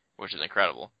it, which is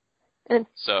incredible. And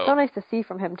it's so nice to see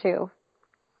from him too.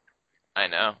 I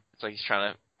know. It's like he's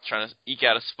trying to eke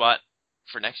out a spot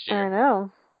for next year. I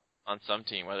know. On some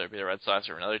team, whether it be the Red Sox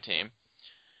or another team.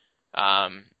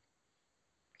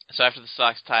 So after the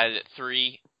Sox tied it at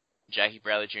 3, Jackie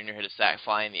Bradley Jr. hit a sac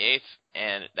fly in the 8th,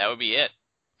 and that would be it.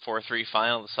 4-3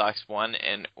 final. The Sox won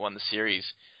the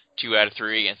series 2 out of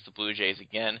 3 against the Blue Jays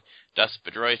again. Dustin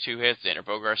Pedroia 2 hits, Xander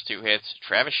Bogaerts 2 hits,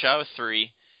 Travis Shaw with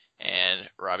 3, and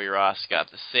Robbie Ross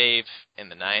got the save in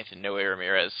the 9th, and Noe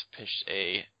Ramirez pitched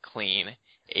a clean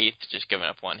 8th, just giving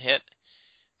up 1 hit.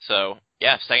 So,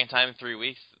 yeah, second time in 3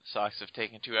 weeks, the Sox have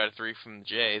taken 2 out of 3 from the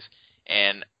Jays,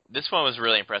 and this one was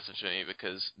really impressive to me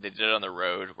because they did it on the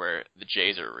road where the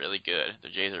Jays are really good. The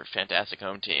Jays are a fantastic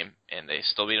home team, and they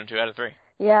still beat them 2 out of 3.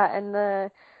 Yeah, and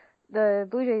the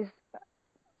Blue Jays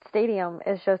stadium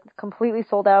is just completely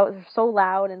sold out. They're so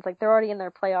loud, and it's like they're already in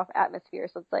their playoff atmosphere,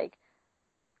 so it's like,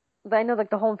 I know like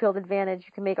the home field advantage,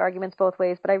 you can make arguments both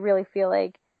ways, but I really feel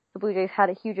like the Blue Jays had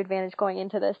a huge advantage going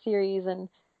into this series, and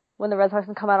when the Red Sox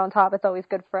can come out on top, it's always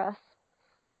good for us.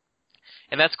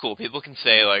 And that's cool. People can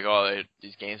say, like, oh,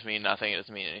 these games mean nothing, it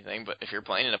doesn't mean anything, but if you're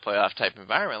playing in a playoff-type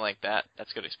environment like that,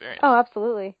 that's good experience. Oh,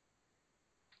 absolutely.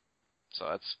 So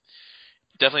that's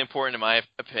definitely important in my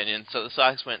opinion. So the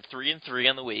Sox went 3-3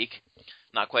 on the week.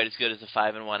 Not quite as good as the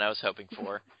 5-1 I was hoping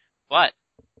for. But,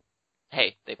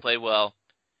 hey, they played well.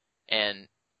 And,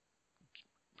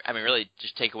 I mean, really,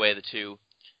 just take away the 2-0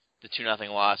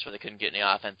 loss where they couldn't get any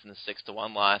offense in the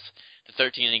 6-1 loss. The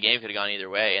 13-inning game could have gone either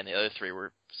way, and the other 3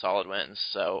 were solid wins.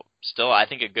 So, still, I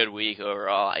think a good week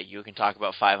overall. You can talk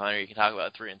about 500, you can talk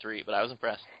about 3-3, but I was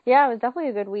impressed. Yeah, it was definitely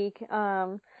a good week.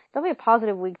 Definitely a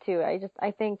positive week, too.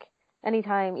 I think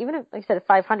anytime, even if, like I said, at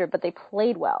 500, but they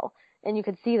played well, and you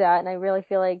could see that, and I really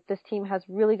feel like this team has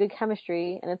really good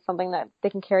chemistry, and it's something that they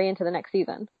can carry into the next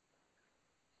season.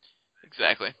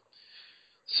 Exactly.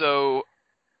 So,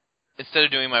 instead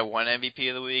of doing my 1 MVP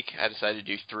of the week, I decided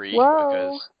to do 3. Whoa.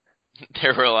 Because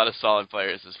there were a lot of solid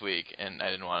players this week, and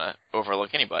I didn't want to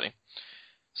overlook anybody.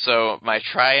 So, my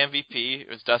tri-MVP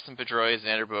was Dustin Pedroia,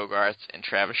 Xander Bogaerts, and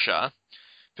Travis Shaw.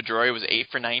 Pedroia was 8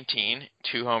 for 19,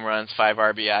 2 home runs, 5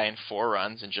 RBI, and 4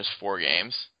 runs in just 4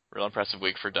 games. Real impressive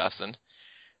week for Dustin.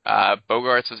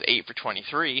 Bogaerts was 8 for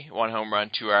 23, 1 home run,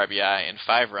 2 RBI, and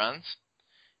 5 runs.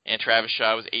 And Travis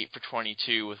Shaw was 8 for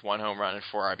 22 with 1 home run and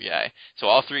 4 RBI. So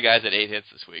all 3 guys had 8 hits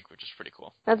this week, which is pretty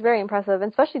cool. That's very impressive,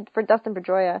 and especially for Dustin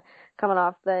Pedroia coming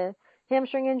off the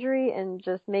hamstring injury and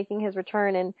just making his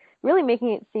return and really making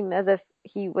it seem as if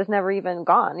he was never even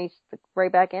gone. He's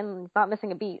right back in and he's not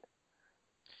missing a beat.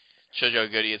 Shows you how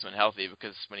good he is when healthy,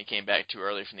 because when he came back too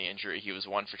early from the injury, he was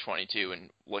 1 for 22 and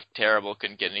looked terrible,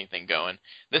 couldn't get anything going.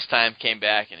 This time, came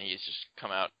back, and he's just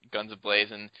come out guns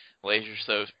a-blazing,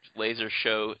 laser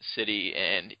show city,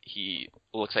 and he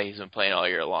looks like he's been playing all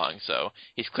year long. So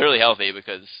he's clearly healthy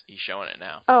because he's showing it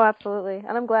now. Oh, absolutely.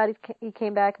 And I'm glad he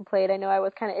came back and played. I know I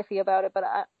was kind of iffy about it, but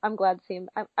I'm glad to see him.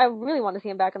 I really want to see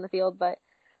him back on the field, but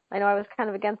I know I was kind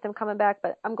of against him coming back,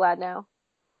 but I'm glad now.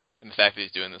 And the fact that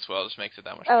he's doing this well just makes it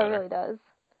that much better. Oh, it really does.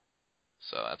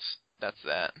 So that's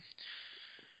that.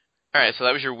 All right, so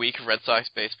that was your week of Red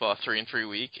Sox baseball, 3-3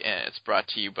 week, and it's brought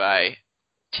to you by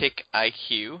Tick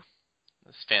IQ,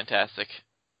 this fantastic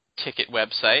ticket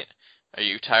website Are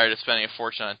you tired of spending a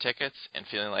fortune on tickets and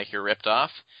feeling like you're ripped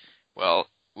off? Well,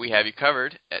 we have you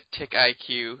covered at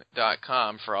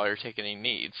tickiq.com for all your ticketing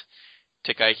needs.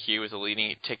 TickIQ is a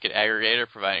leading ticket aggregator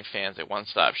providing fans a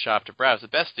one-stop shop to browse the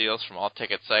best deals from all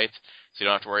ticket sites, so you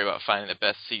don't have to worry about finding the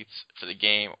best seats for the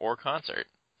game or concert.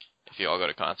 If you all go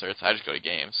to concerts, I just go to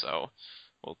games, so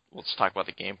we'll just talk about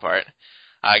the game part.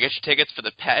 Get your tickets for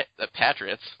the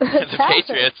Patriots. The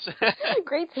Patriots.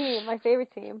 Great team, my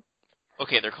favorite team.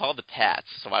 Okay, they're called the Pats,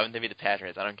 so why wouldn't they be the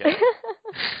Patriots? I don't get it.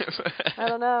 I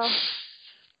don't know.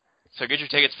 So get your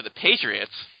tickets for the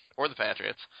Patriots, or the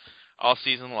Patriots, all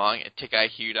season long at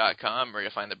tickiq.com, where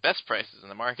you'll find the best prices in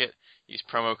the market. Use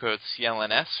promo code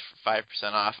CLNS for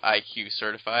 5% off IQ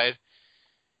certified.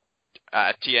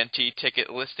 TNT ticket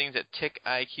listings at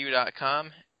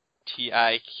tickiq.com,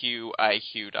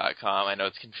 TIQIQ.com. I know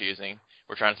it's confusing.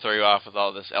 We're trying to throw you off with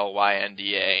all this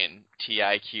LYNDA and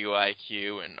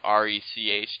TIQIQ and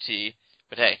RECHT.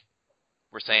 But hey,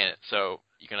 we're saying it so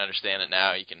you can understand it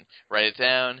now. You can write it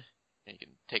down, and you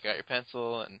can take out your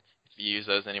pencil, and if you use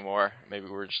those anymore, maybe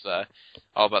we're just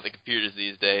all about the computers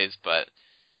these days, but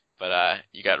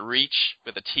you got reach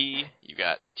with a T, you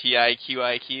got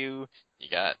TIQIQ, you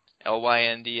got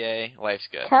LYNDA, life's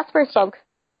good. Casper spoke.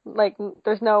 Like,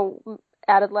 there's no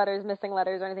added letters, missing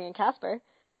letters, or anything in Casper.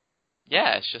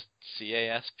 Yeah, it's just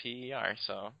CASPER,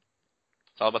 so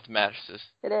it's all about the mattresses.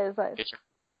 It is.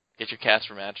 Get your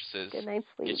Casper mattresses. Good night's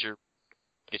sleep.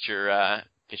 Get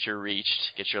your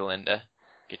reach, get your Linda,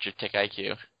 get your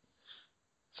TickIQ.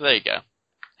 So there you go.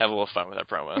 Have a little fun with our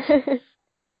promos.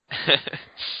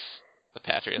 The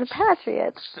Patriots. The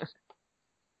Patriots.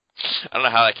 I don't know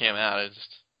how that came out.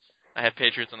 I had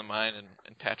Patriots on the mind,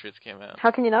 and Patriots came out.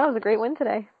 How can you know? It was a great win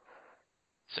today.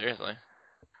 Seriously.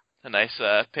 A nice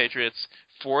Patriots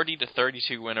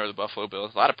 40-32 win over the Buffalo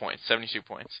Bills. A lot of points, 72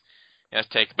 points. It has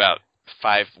to take about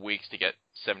 5 weeks to get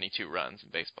 72 runs in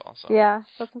baseball. So. Yeah,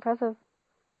 that's impressive.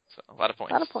 So, a lot of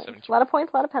points. A lot of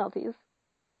points, a lot of penalties.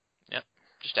 Yep.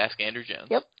 Just ask Andrew Jones.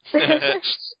 Yep.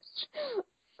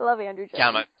 Love Andrew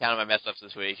Jones. Count my mess ups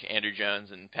this week. Andrew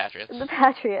Jones and Patriots. The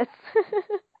Patriots.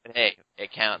 But hey,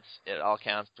 it counts. It all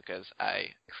counts because I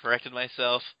corrected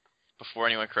myself before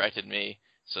anyone corrected me,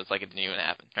 so it's like it didn't even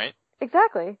happen, right?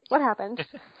 Exactly. What happened?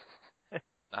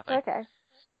 Nothing. Okay.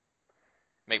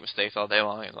 Make mistakes all day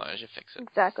long as you fix it.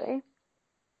 Exactly.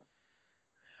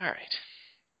 All right.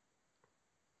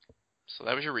 So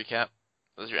that was your recap.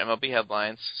 Those are your MLB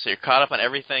headlines. So you're caught up on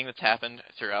everything that's happened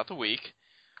throughout the week.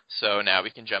 So now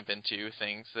we can jump into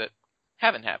things that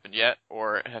haven't happened yet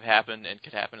or have happened and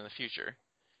could happen in the future.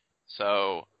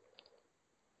 So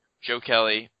Joe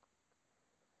Kelly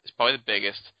is probably the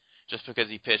biggest just because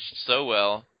he pitched so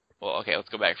well. Well, okay, let's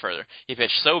go back further. He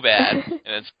pitched so bad and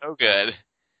then so good,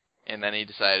 and then he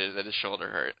decided that his shoulder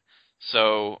hurt.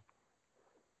 So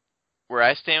where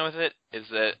I stand with it is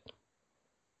that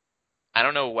I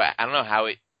don't know how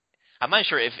I'm not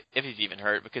sure if he's even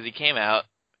hurt because he came out.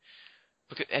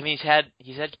 Because, I mean,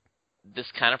 he's had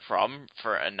this kind of problem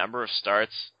for a number of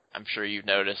starts. I'm sure you've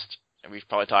noticed, and we've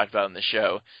probably talked about it in the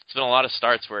show. It's been a lot of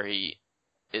starts where he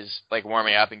is like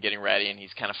warming up and getting ready, and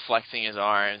he's kind of flexing his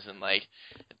arms and like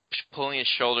pulling his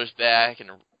shoulders back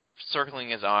and circling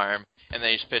his arm, and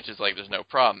then he just pitches like there's no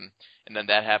problem. And then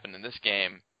that happened in this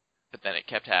game, but then it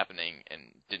kept happening and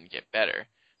didn't get better.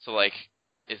 So like,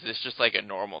 is this just like a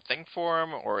normal thing for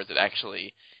him, or is it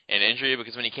actually an injury?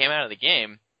 Because when he came out of the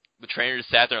game, the trainer just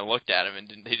sat there and looked at him, and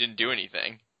they didn't do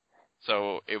anything.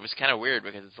 So it was kind of weird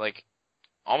because it's like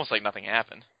almost like nothing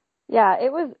happened. Yeah,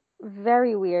 it was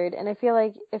very weird, and I feel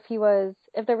like if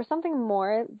there was something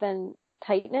more than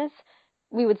tightness,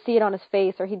 we would see it on his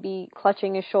face, or he'd be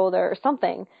clutching his shoulder or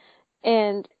something.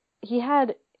 And he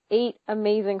had 8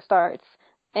 amazing starts,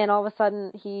 and all of a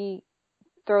sudden he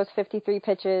throws 53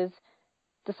 pitches,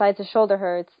 decides his shoulder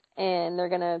hurts, and they're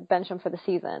going to bench him for the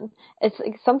season. It's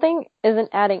like something isn't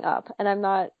adding up, and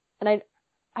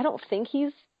I don't think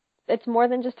it's more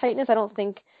than just tightness. I don't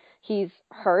think he's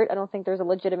hurt. I don't think there's a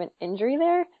legitimate injury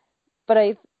there, but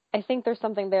I think there's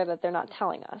something there that they're not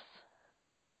telling us.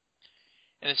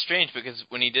 And it's strange because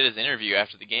when he did his interview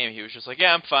after the game, he was just like,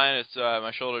 yeah, I'm fine. It's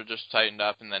my shoulder just tightened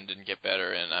up and then didn't get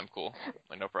better, and I'm cool.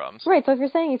 Like, no problems. Right, so if you're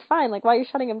saying he's fine, like, why are you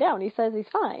shutting him down? He says he's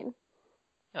fine.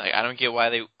 Yeah, like, I don't get why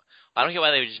they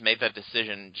would just make that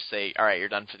decision and just say, all right, you're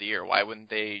done for the year. Why wouldn't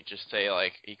they just say,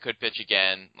 like, he could pitch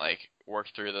again, like, work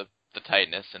through the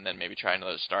tightness, and then maybe try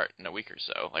another start in a week or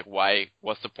so? Like, why?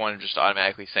 What's the point of just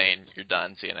automatically saying you're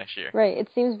done, see you next year? Right, it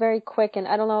seems very quick, and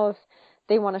I don't know if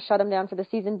they want to shut him down for the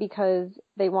season because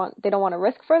they don't want to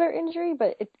risk further injury,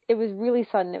 but it was really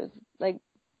sudden. It was like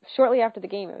shortly after the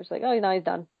game, it was like, oh, now he's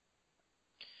done.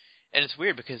 And it's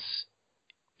weird because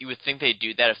you would think they'd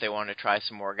do that if they wanted to try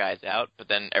some more guys out, but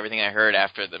then everything I heard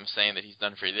after them saying that he's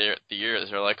done for the year is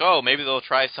they're like, oh, maybe they'll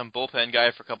try some bullpen guy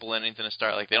for a couple innings and a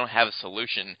start. Like, they don't have a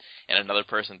solution and another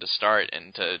person to start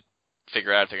and to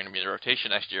figure out if they're going to be in the rotation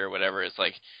next year or whatever. It's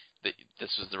like,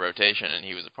 this was the rotation and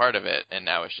he was a part of it, and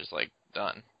now it's just, like,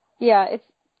 done. Yeah,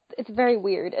 it's very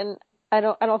weird, and I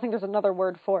don't think there's another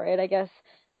word for it. I guess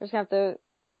we're just going to have to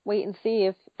wait and see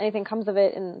if anything comes of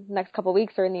it in the next couple of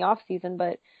weeks or in the off season,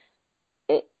 but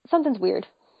something's weird.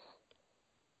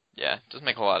 Yeah, it doesn't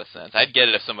make a lot of sense. I'd get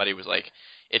it if somebody was, like,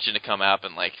 itching to come out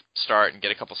and, like, start and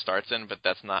get a couple starts in, but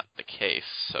that's not the case.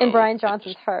 So and Brian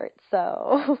Johnson's hurt,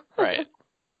 so... Right.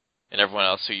 And everyone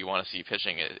else who you want to see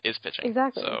pitching is pitching.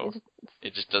 Exactly. So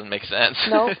it just doesn't make sense.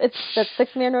 No, it's that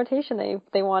 6-man rotation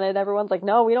they wanted. Everyone's like,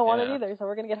 no, we don't want it Yeah. either, so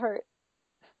we're going to get hurt.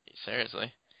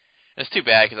 Seriously. And it's too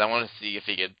bad, because I want to see if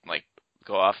he could, like,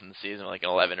 go off in the season with, like, an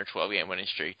 11 or 12 game winning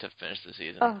streak to finish the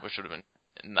season, which would have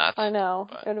been nuts. I know.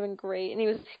 It would have been great. And he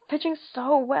was pitching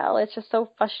so well. It's just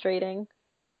so frustrating.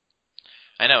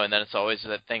 I know, and then it's always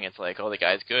that thing. It's like, oh, the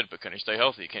guy's good, but can he stay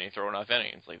healthy? Can he throw enough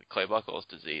innings? It's like the Clay Buchholz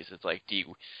disease. It's like, do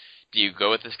you go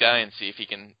with this guy and see if he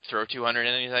can throw 200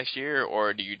 innings next year,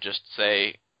 or do you just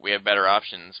say, we have better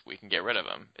options, we can get rid of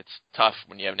him? It's tough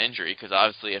when you have an injury, because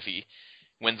obviously if he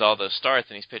wins all those starts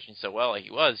and he's pitching so well like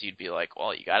he was, you'd be like,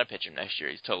 well, you got to pitch him next year.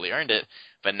 He's totally earned it.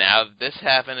 But now that this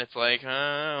happened, it's like,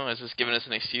 oh, is this giving us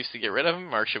an excuse to get rid of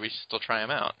him, or should we still try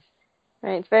him out?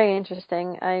 Right. It's very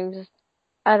interesting.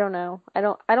 I don't know. I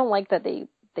don't like that they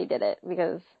did it,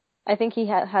 because I think he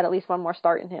had at least one more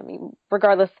start in him,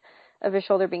 regardless of his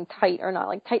shoulder being tight or not.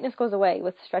 Like, tightness goes away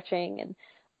with stretching and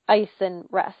ice and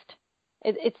rest.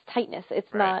 It's tightness.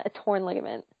 It's not a torn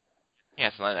ligament. Yeah,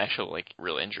 it's not an actual, like,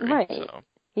 real injury. Right. So.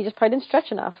 He just probably didn't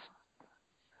stretch enough.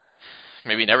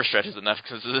 Maybe he never stretches enough,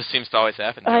 because this seems to always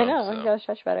happen to I him. know. He gotta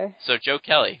stretch better. So, Joe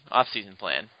Kelly, off-season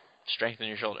plan. Strengthen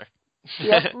your shoulder.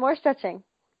 Yep, more stretching.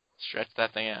 Stretch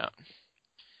that thing out.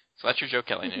 So that's your Joe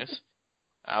Kelly news.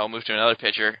 I'll move to another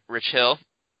pitcher, Rich Hill,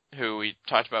 who we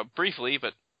talked about briefly,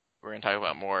 but we're going to talk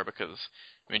about more because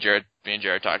me and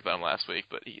Jared talked about him last week,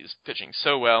 but he's pitching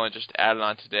so well and just added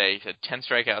on today. He's had 10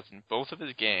 strikeouts in both of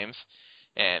his games,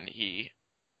 and he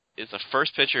is the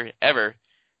first pitcher ever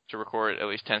to record at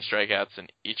least 10 strikeouts in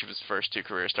each of his first 2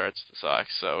 career starts with the Sox.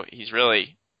 So he's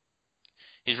really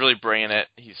bringing it.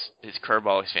 His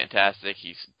curveball is fantastic.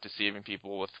 He's deceiving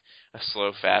people with a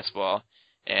slow fastball,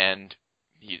 and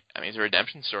he's a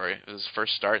redemption story. It was his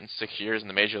first start in 6 years in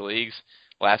the major leagues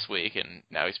last week, and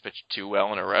now he's pitched 2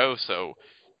 well in a row. So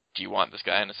do you want this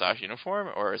guy in a Sox uniform,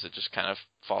 or is it just kind of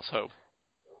false hope?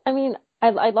 I mean,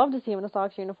 I'd love to see him in a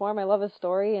Sox uniform. I love his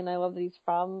story, and I love that he's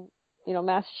from,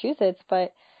 Massachusetts,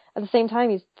 but at the same time,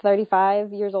 he's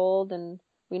 35 years old, and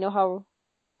we know how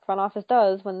front office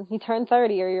does. When you turn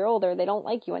 30 or you're older, they don't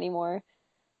like you anymore.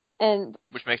 And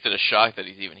which makes it a shock that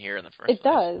he's even here in the first place. It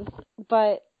does,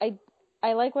 but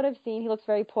I like what I've seen. He looks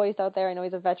very poised out there. I know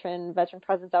he's a veteran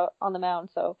presence out on the mound,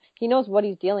 so he knows what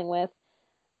he's dealing with.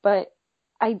 But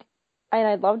I'd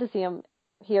love to see him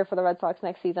here for the Red Sox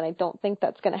next season. I don't think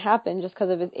that's going to happen just because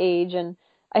of his age, and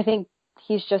I think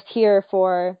he's just here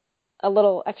for a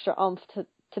little extra oomph to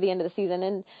the end of the season.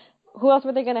 And who else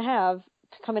were they going to have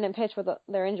to come in and pitch with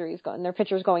their injuries going, their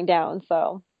pitchers going down?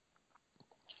 So.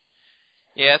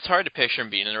 Yeah, it's hard to picture him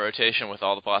being in the rotation with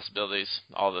all the possibilities,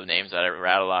 all the names that I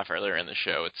rattled off earlier in the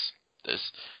show.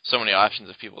 There's so many options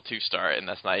of people to start, and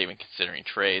that's not even considering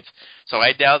trades. So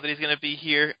I doubt that he's going to be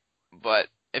here, but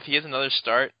if he has another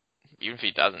start, even if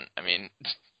he doesn't,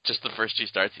 just the first 2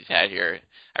 starts he's had here,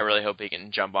 I really hope he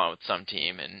can jump on with some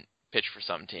team and pitch for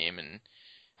some team. And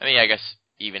I guess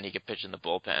even he could pitch in the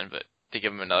bullpen, but to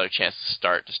give him another chance to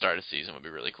start a season would be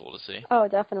really cool to see. Oh,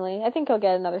 definitely. I think he'll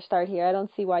get another start here. I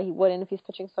don't see why he wouldn't if he's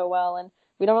pitching so well, and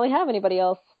we don't really have anybody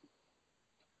else.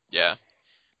 Yeah.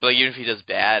 But even if he does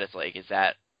bad, it's like,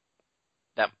 that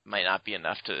might not be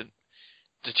enough to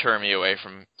deter me away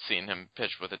from seeing him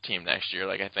pitch with a team next year.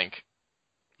 Like, I think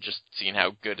just seeing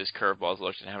how good his curveballs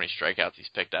looked and how many strikeouts he's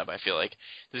picked up, I feel like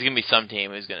there's going to be some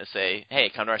team who's going to say,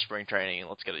 hey, come to our spring training and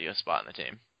let's get you a spot in the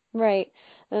team. Right.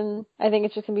 And I think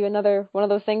it's just going to be another one of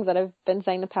those things that I've been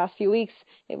saying the past few weeks.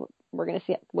 We're going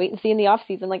to wait and see in the off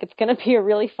season. Like, it's going to be a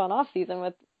really fun off season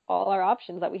with all our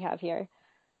options that we have here.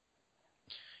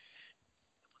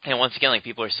 And once again, like,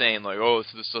 people are saying, like, oh,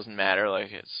 so this doesn't matter.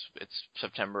 Like, it's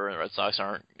September and the Red Sox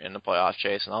aren't in the playoff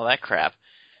chase and all that crap.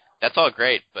 That's all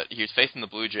great, but he was facing the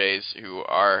Blue Jays, who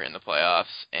are in the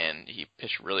playoffs, and he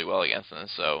pitched really well against them.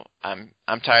 So I'm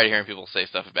tired of hearing people say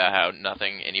stuff about how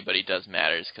nothing anybody does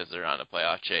matters because they're on a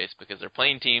playoff chase, because they're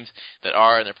playing teams that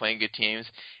are, and they're playing good teams.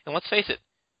 And let's face it,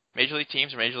 Major League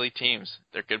teams are Major League teams.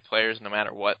 They're good players no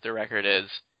matter what their record is.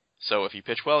 So if you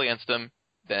pitch well against them,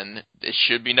 then it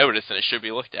should be noticed and it should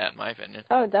be looked at, in my opinion.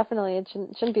 Oh, definitely. It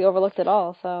shouldn't be overlooked at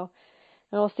all. So,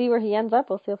 and we'll see where he ends up.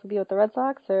 We'll see if he'll be with the Red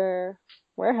Sox or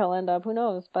where he'll end up. Who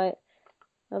knows? But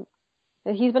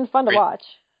he's been fun to watch.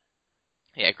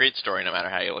 Yeah, great story no matter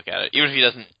how you look at it. Even if he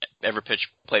doesn't ever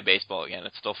play baseball again,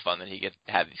 it's still fun that he gets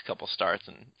to have these couple starts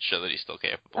and show that he's still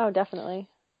capable. Oh, definitely.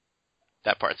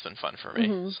 That part's been fun for me.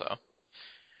 Mm-hmm.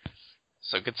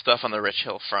 So good stuff on the Rich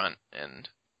Hill front, and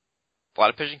a lot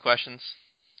of pitching questions.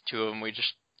 2 of them we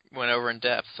just went over in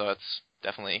depth, so it's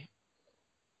definitely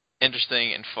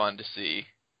interesting and fun to see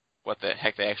what the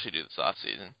heck they actually do this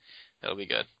offseason. It'll be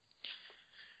good.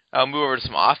 I'll move over to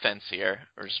some offense here.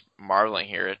 We're just marveling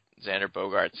here at Xander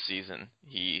Bogaerts' season.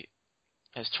 He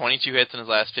has 22 hits in his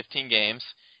last 15 games,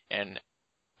 and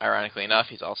ironically enough,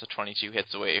 he's also 22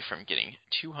 hits away from getting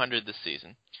 200 this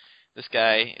season. This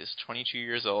guy is 22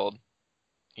 years old.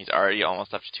 He's already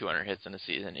almost up to 200 hits in a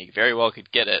season. He very well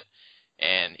could get it,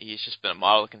 and he's just been a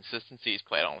model of consistency. He's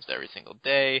played almost every single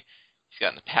day. He's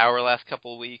gotten the power last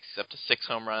couple of weeks, up to 6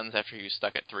 home runs after he was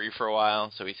stuck at 3 for a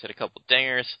while, so he's hit a couple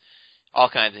dingers. All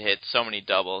kinds of hits, so many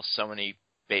doubles, so many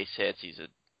base hits. He's a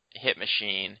hit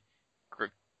machine,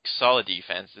 solid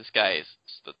defense. This guy is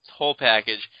the whole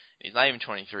package. He's not even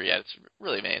 23 yet. It's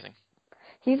really amazing.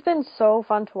 He's been so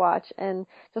fun to watch, and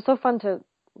just so fun to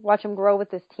watch him grow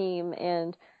with this team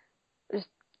and just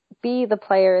be the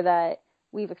player that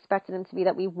we've expected him to be,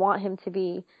 that we want him to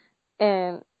be.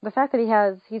 And the fact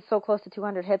that he's so close to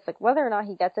 200 hits, like whether or not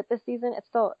he gets it this season, it's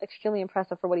still extremely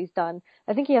impressive for what he's done.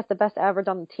 I think he has the best average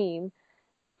on the team.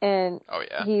 And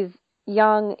he's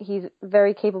young, he's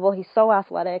very capable, he's so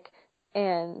athletic,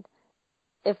 and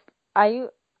if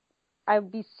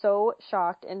I'd be so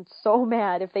shocked and so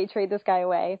mad if they trade this guy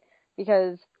away,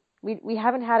 because we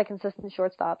haven't had a consistent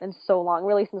shortstop in so long,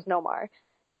 really since Nomar.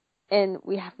 And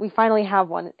we finally have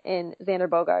one in Xander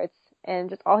Bogaerts, and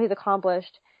just all he's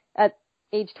accomplished at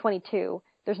age 22,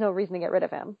 there's no reason to get rid of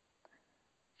him.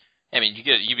 I mean,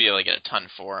 you'd be able to get a ton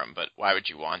for him, but why would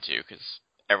you want to? Because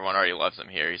everyone already loves him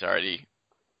here. He's already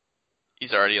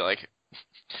like,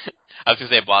 I was going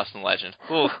to say a Boston legend.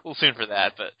 We'll soon for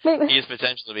that, but he has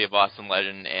potential to be a Boston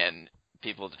legend, and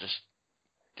people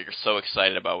they're so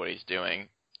excited about what he's doing.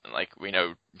 And like, we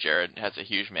know Jared has a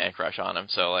huge man crush on him,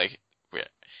 so like,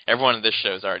 everyone in this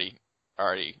show is already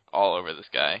all over this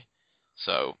guy.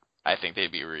 So I think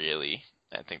they'd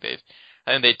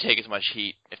take as much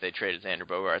heat if they traded Xander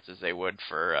Bogaerts as they would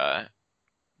for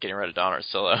getting rid of Don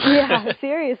Orsillo. Yeah,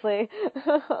 seriously.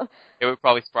 It would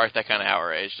probably spark that kind of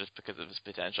outrage just because of his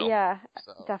potential. Yeah,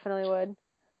 definitely would.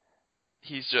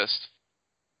 He's just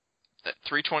that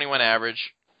 321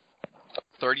 average,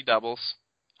 30 doubles,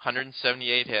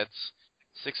 178 hits,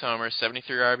 6 homers,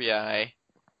 73 RBI,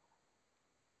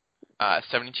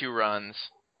 72 runs.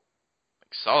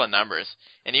 Solid numbers.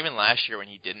 And even last year when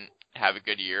he didn't have a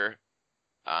good year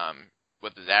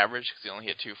with his average, because he only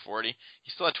hit 240,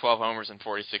 he still had 12 homers and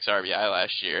 46 RBI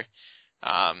last year.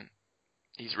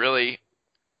 He's really...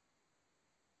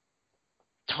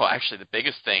 Oh, actually, the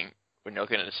biggest thing when you're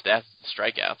looking at his stats is the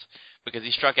strikeouts, because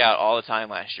he struck out all the time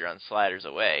last year on sliders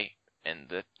away. In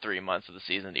the 3 months of the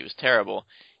season, he was terrible.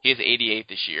 He has 88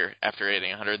 this year after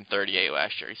hitting 138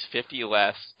 last year. He's 50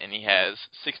 less, and he has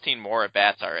 16 more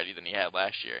at-bats already than he had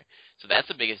last year. So that's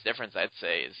the biggest difference, I'd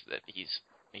say, is that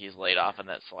he's laid off on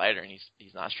that slider, and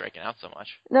he's not striking out so much.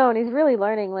 No, and he's really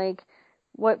learning, like,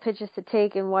 what pitches to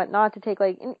take and what not to take.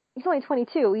 Like, and he's only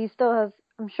 22. He still has,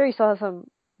 I'm sure he still has some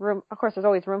room. Of course, there's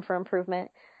always room for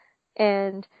improvement.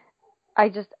 And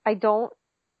I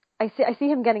see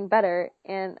him getting better,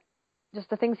 and just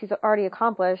the things he's already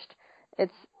accomplished, he's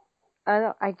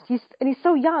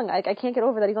so young. I can't get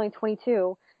over that he's only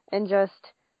 22 and just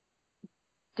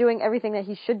doing everything that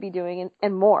he should be doing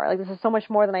and more. Like, this is so much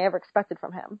more than I ever expected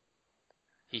from him.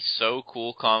 He's so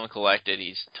cool, calm, and collected.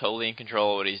 He's totally in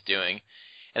control of what he's doing.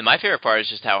 And my favorite part is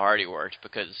just how hard he worked,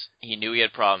 because he knew he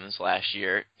had problems last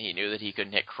year. He knew that he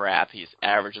couldn't hit crap. His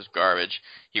average was garbage.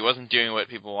 He wasn't doing what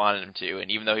people wanted him to,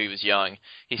 and even though he was young,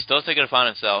 he still took it upon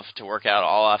himself to work out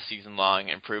all off season long,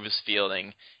 improve his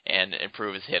fielding, and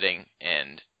improve his hitting,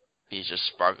 and he's just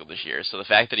sparkled this year. So the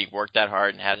fact that he worked that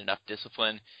hard and had enough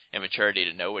discipline and maturity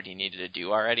to know what he needed to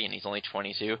do already, and he's only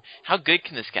 22, how good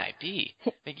can this guy be?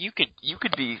 Like,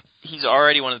 he's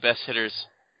already one of the best hitters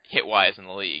hit-wise in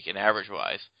the league and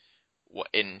average-wise.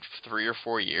 In 3 or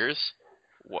 4 years,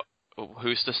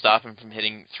 who's to stop him from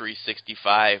hitting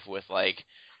 365 with like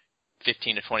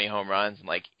 15 to 20 home runs and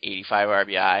like 85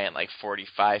 RBI and like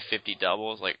 45, 50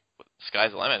 doubles? Like, the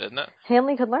sky's the limit, isn't it?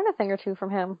 Hanley could learn a thing or two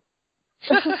from him.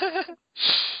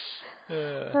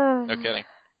 No kidding.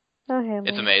 Oh, Hanley.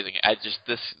 It's amazing.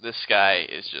 This guy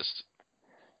is just.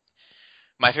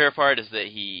 My favorite part is that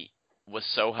he was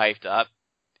so hyped up,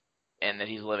 and that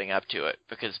he's living up to it.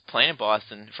 Because playing in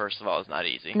Boston, first of all, is not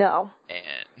easy. No.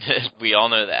 And we all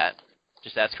know that.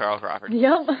 Just ask Carl Crawford.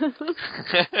 Yep.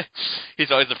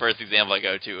 He's always the first example I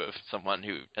go to of someone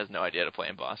who has no idea how to play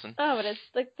in Boston. Oh, but it's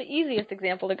like the easiest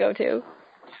example to go to.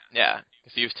 Yeah,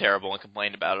 because he was terrible and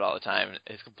complained about it all the time. And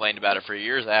he's complained about it for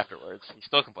years afterwards. He's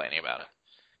still complaining about it.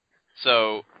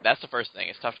 So that's the first thing.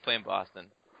 It's tough to play in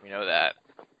Boston. We know that.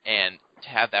 And to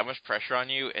have that much pressure on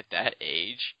you at that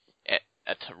age, at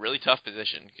a really tough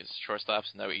position, because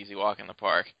shortstop's no easy walk in the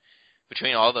park.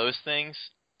 Between all those things,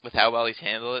 with how well he's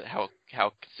handled it, how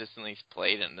consistently he's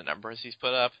played, and the numbers he's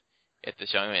put up at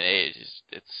this young age,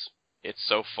 it's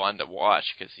so fun to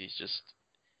watch because he just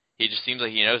seems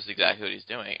like he knows exactly what he's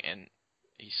doing, and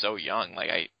he's so young.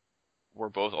 We're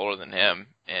both older than him,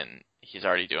 and he's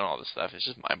already doing all this stuff. It's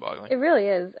just mind-boggling. It really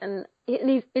is, and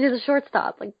he's a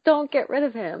shortstop. Like, don't get rid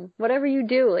of him. Whatever you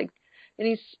do,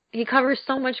 and he covers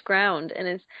so much ground, and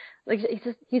it's like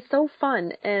he's so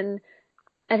fun, and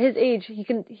at his age,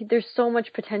 there's so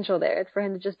much potential there for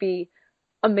him to just be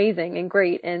amazing and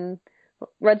great and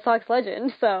Red Sox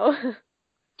legend. So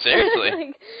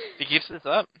seriously, if he keeps this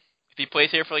up, if he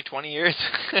plays here for 20 years.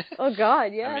 Oh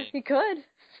God, yeah, I mean, he could.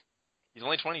 He's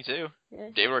only 22. Yeah.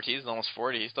 David Ortiz is almost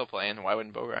 40. He's still playing. Why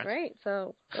wouldn't Bogarts? Right.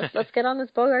 So let's get on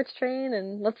this Bogarts train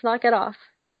and let's not get off.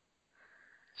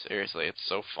 Seriously, it's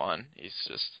so fun. He's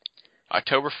just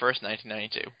October 1st,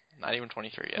 1992. Not even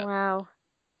 23 yet. Wow.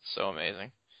 So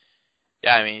amazing.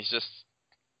 Yeah, I mean, it's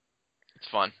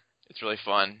fun. It's really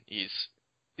fun. He's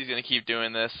going to keep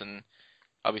doing this, and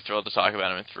I'll be thrilled to talk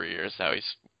about him in 3 years, how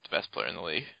he's the best player in the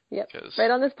league. Yep, right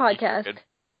on this podcast.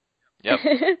 Yep.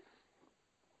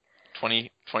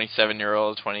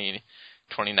 27-year-old,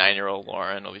 29-year-old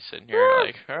Lauren will be sitting here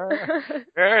like,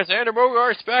 there's Xander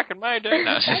Bogaerts back in my day.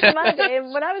 No. Back in my day,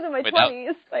 when I was in my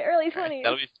 20s, my early 20s.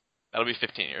 That'll be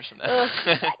 15 years from now.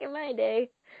 Back in my day.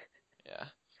 Yeah.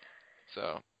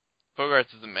 So,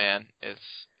 Bogarts is a man.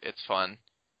 It's fun,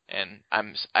 and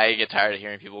I get tired of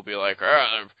hearing people be like,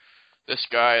 this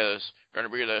guy is going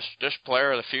to be this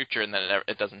player of the future, and then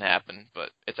it doesn't happen,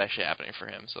 but it's actually happening for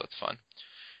him, so it's fun.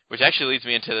 Which actually leads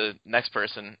me into the next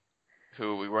person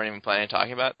who we weren't even planning on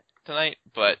talking about tonight,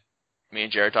 but me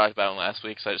and Jared talked about him last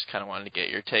week, so I just kind of wanted to get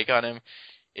your take on him,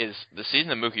 is the season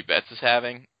that Mookie Betts is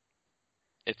having.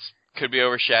 It could be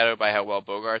overshadowed by how well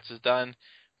Bogarts has done,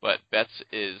 but Betts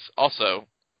is also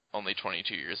only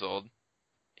 22 years old.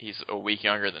 He's a week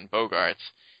younger than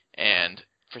Bogarts, and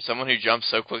for someone who jumps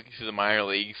so quickly through the minor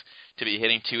leagues to be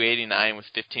hitting .289 with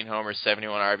 15 homers,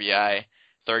 71 RBI,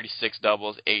 36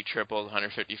 doubles, 8 triples,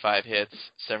 155 hits,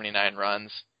 79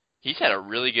 runs. He's had a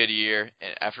really good year,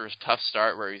 and after his tough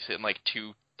start where he's hitting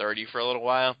 .230 for a little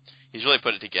while, he's really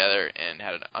put it together and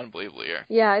had an unbelievable year.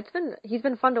 Yeah, he's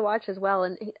been fun to watch as well,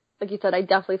 and like you said, I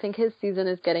definitely think his season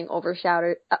is getting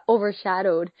overshadowed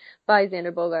by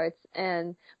Xander Bogaerts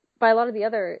and by a lot of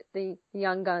the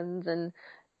young guns. And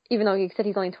even though you said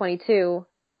he's only 22,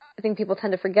 I think people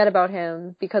tend to forget about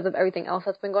him because of everything else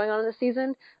that's been going on in the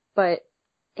season. But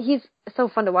he's so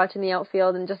fun to watch in the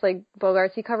outfield, and just like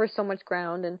Bogarts, he covers so much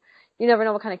ground, and you never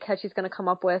know what kind of catch he's going to come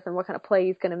up with and what kind of play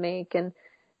he's going to make. And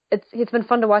it's been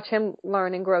fun to watch him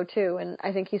learn and grow too. And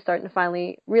I think he's starting to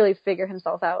finally really figure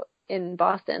himself out in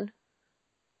Boston.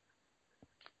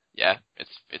 Yeah,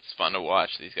 it's fun to watch.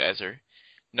 These guys are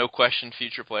no question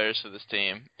future players for this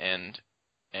team, and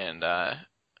I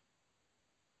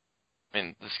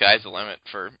mean, the sky's the limit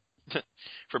for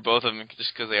both of them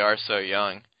just because they are so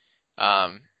young.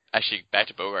 Actually, back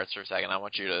to Bogarts for a second. I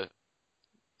want you to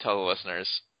tell the listeners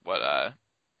what the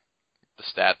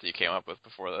stat that you came up with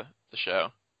before the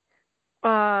show.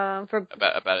 For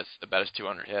about his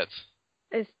 200 hits.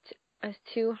 His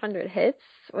 200 hits.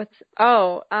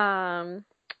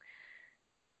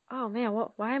 Oh man,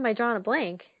 why am I drawing a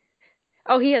blank?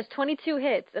 Oh, he has 22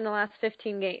 hits in the last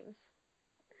 15 games.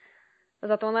 Was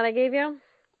that the one that I gave you?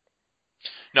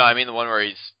 No, I mean the one where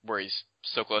he's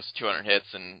so close to 200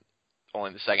 hits, and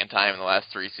only the second time in the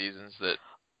last 3 seasons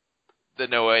that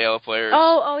no AL players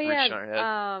reached 200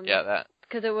 hits. Yeah, that.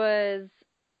 Because it was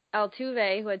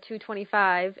Altuve who had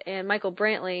 225 and Michael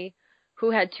Brantley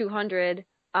who had 200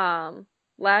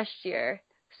 last year.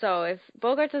 So if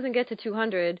Bogarts doesn't get to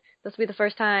 200, this will be the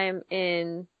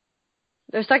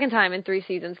second time in 3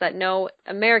 seasons that no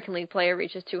American League player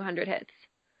reaches 200 hits.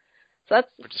 So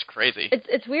which is crazy.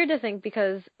 It's weird to think,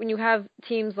 because when you have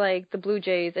teams like the Blue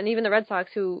Jays and even the Red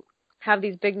Sox who have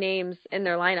these big names in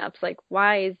their lineups, like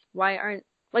why aren't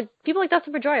Like, people like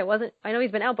Dustin Pedroia I know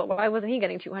he's been out, but why wasn't he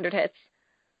getting 200 hits?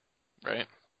 Right.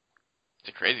 It's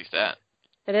a crazy stat.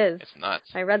 It is. It's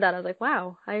nuts. I read that. I was like,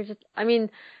 wow. I mean,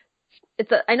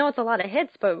 I know it's a lot of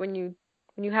hits, but when you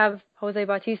have Jose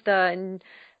Bautista and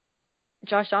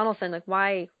Josh Donaldson, like,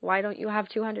 why don't you have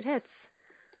 200 hits?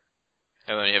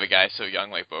 And then you have a guy so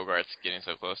young like Bogart's getting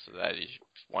so close to that. You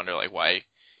wonder, like, why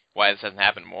this hasn't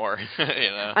happened more,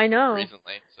 I know.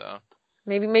 Recently. So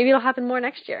maybe it'll happen more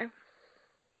next year.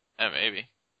 Yeah, maybe.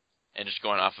 And just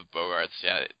going off of Bogart's,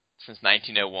 since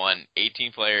 1901,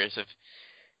 18 players have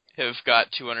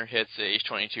got 200 hits at age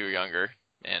 22 or younger,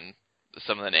 and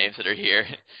some of the names that are here: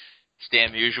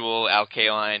 Stan Musial, Al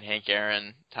Kaline, Hank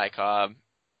Aaron, Ty Cobb,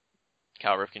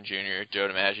 Cal Ripken Jr., Joe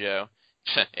DiMaggio,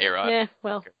 A-Rod. Yeah,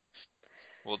 well.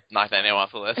 We'll knock that name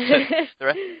off the list.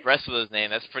 The rest of those names,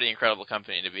 that's a pretty incredible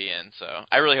company to be in. So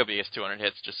I really hope he gets 200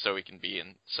 hits just so he can be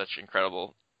in such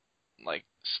incredible, like,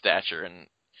 stature. And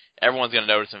everyone's going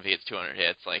to notice him if he gets 200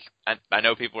 hits. Like, I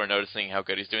know people are noticing how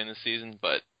good he's doing this season,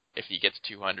 but if he gets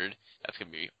 200, that's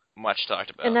going to be much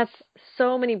talked about. And that's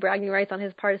so many bragging rights on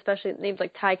his part, especially names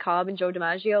like Ty Cobb and Joe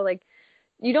DiMaggio. Like,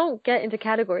 you don't get into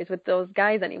categories with those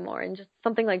guys anymore. And just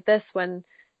something like this, when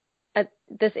at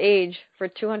this age, for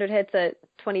 200 hits at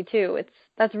 22,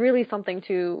 that's really something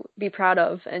to be proud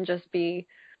of and just be,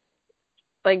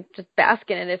 like, just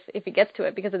bask in it if he gets to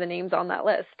it because of the names on that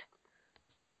list.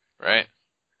 Right.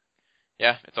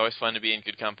 Yeah, it's always fun to be in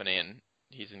good company, and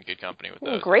he's in good company with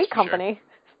those. Great company.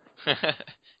 Sure.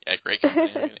 Yeah, great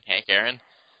company. Hank Aaron,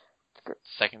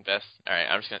 second best. All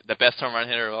right, the best home run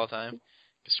hitter of all time.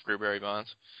 Screw Barry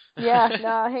Bonds. Yeah,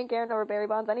 no, Hank Aaron over Barry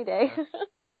Bonds any day.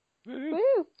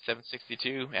 Woo!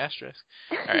 762 asterisk.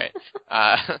 All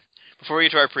right. Before we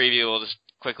get to our preview, we'll just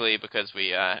quickly, because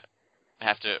we're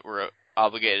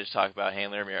obligated to talk about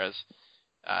Hanley Ramirez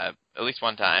at least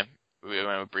one time. We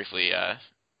went briefly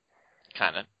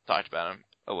kind of talked about him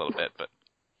a little bit, but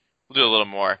we'll do a little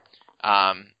more.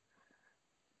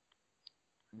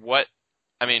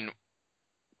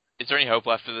 Is there any hope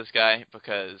left for this guy?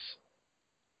 Because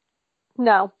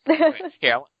no.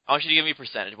 Here, I want you to give me a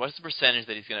percentage. What's the percentage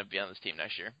that he's going to be on this team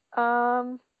next year?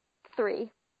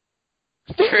 3.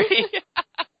 3?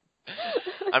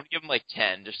 I'm going to give him like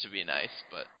 10 just to be nice,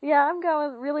 but yeah, I'm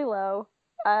going really low.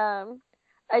 I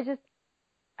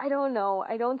don't know.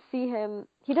 I don't see him.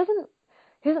 He doesn't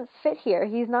fit here.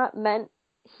 He's not meant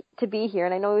to be here,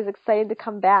 and I know he was excited to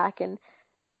come back, and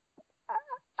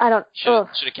I don't. Should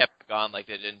have kept him gone like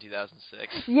they did in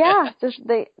 2006. Yeah, just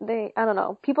they. I don't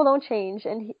know. People don't change,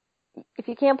 and if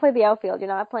you can't play the outfield, you're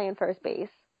not playing first base.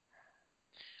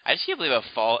 I just can't believe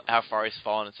how far he's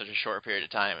fallen in such a short period of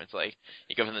time. It's like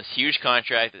he goes from this huge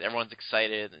contract that everyone's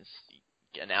excited and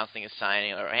announcing his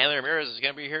signing. Like, Hanley Ramirez is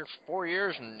going to be here for 4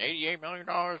 years and $88 million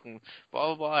and blah,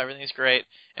 blah, blah. Everything's great.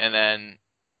 And then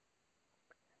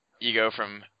you go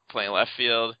from playing left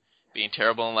field, being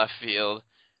terrible in left field,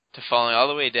 to falling all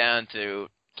the way down to,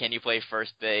 can you play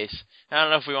first base? I don't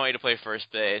know if we want you to play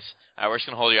first base. We're just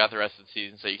going to hold you out the rest of the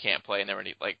season so you can't play and then we're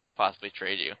going to possibly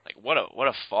trade you. Like, what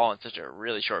a fall in such a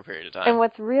really short period of time. And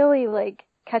what's really,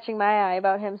 catching my eye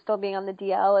about him still being on the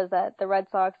DL is that the Red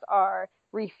Sox are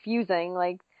refusing.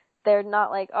 They're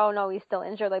not like, oh, no, he's still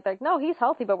injured. They're like, no, he's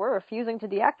healthy, but we're refusing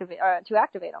to activate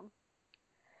him.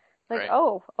 Right.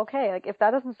 Oh, okay. If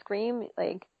that doesn't scream,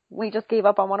 we just gave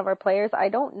up on one of our players, I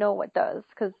don't know what does.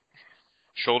 Cause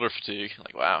shoulder fatigue.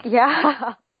 Wow.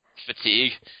 Yeah.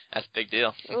 Fatigue. That's a big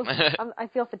deal. Oof, I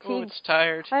feel fatigued. Oh, it's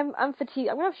tired. I'm fatigued.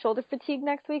 I'm going to have shoulder fatigue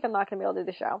next week. I'm not going to be able to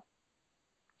do the show.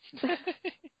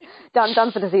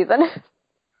 Done for the season.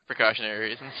 Precautionary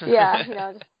reasons.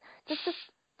 Yeah, just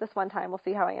this one time. We'll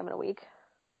see how I am in a week.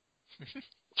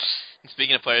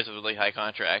 Speaking of players with really high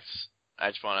contracts, I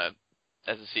just want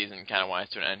to, as the season kind of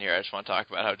winds to an end here, I just want to talk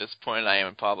about how disappointed I am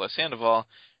in Pablo Sandoval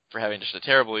for having just a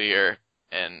terrible year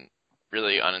and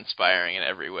really uninspiring in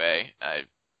every way. I'm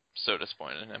so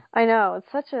disappointed in him. I know.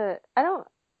 It's such a... I don't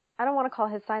want to call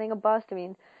his signing a bust. I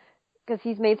mean, because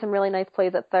he's made some really nice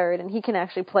plays at third, and he can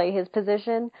actually play his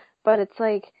position, but it's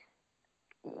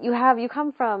you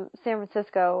come from San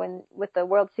Francisco and with the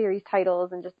World Series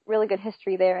titles and just really good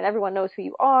history there, and everyone knows who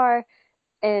you are,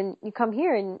 and you come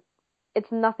here and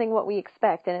it's nothing what we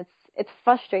expect, and it's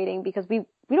frustrating because we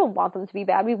don't want them to be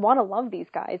bad. We want to love these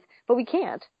guys, but we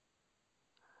can't.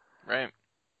 Right.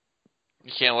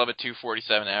 You can't love a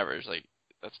 247 average.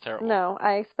 That's terrible. No,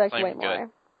 I expect way more. Good.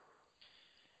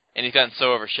 And he's gotten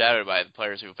so overshadowed by the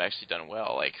players who've actually done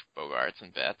well, like Bogarts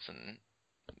and Betts and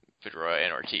Pedroia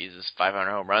and Ortiz's 500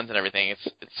 home runs and everything.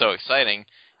 It's so exciting,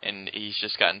 and he's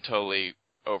just gotten totally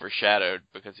overshadowed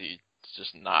because he's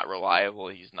just not reliable.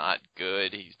 He's not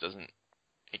good. He doesn't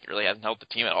it really hasn't helped the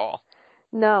team at all.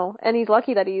 No, and he's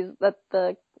lucky that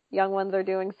the young ones are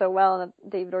doing so well, and that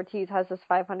David Ortiz has his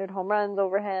 500 home runs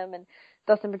over him, and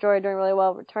Dustin Pedroia doing really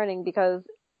well returning, because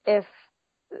if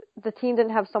the team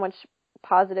didn't have so much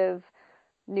positive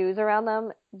news around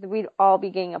them, we'd all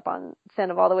be ganging up on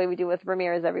Sandoval the way we do with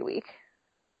Ramirez every week.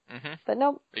 Mm-hmm. But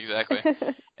nope. Exactly.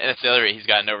 And it's the other way, he's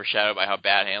gotten overshadowed by how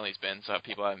bad Hanley's been, so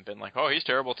people haven't been like, oh, he's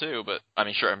terrible too, but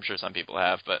I'm sure some people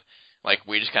have, but like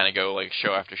we just kind of go like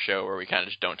show after show where we kind of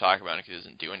just don't talk about it because he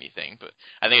doesn't do anything. But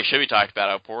I think it should be talked about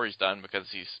how poor he's done, because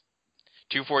he's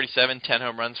 247, 10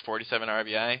 home runs, 47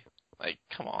 RBI. Like,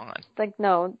 come on. Like,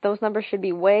 no, those numbers should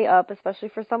be way up, especially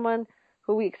for someone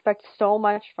who we expect so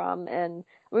much from. And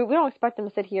we don't expect him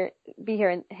to be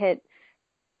here and hit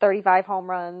 35 home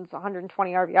runs,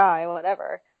 120 RBI,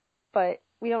 whatever. But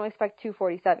we don't expect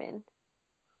 247.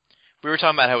 We were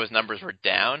talking about how his numbers were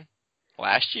down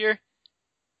last year.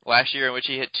 Last year in which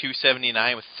he hit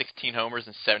 279 with 16 homers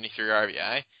and 73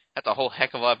 RBI. That's a whole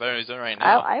heck of a lot better than he's doing right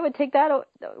now. I would take that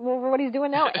over what he's doing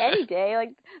now any day.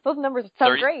 Like, those numbers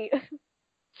sound great.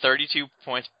 32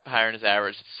 points higher than his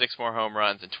average, 6 more home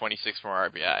runs, and 26 more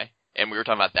RBI. And we were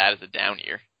talking about that as a down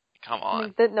year. Come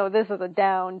on. No, this is a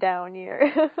down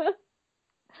year.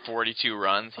 42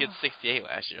 runs. He had 68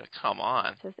 last year. Come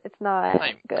on. It's not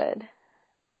good.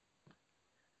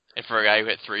 And for a guy who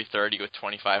hit 330 with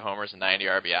 25 homers and 90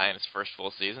 RBI in his first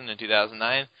full season in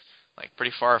 2009, like,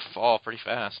 pretty far fall, pretty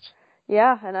fast.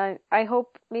 Yeah, and I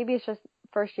hope maybe it's just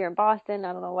first year in Boston.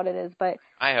 I don't know what it is, but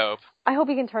I hope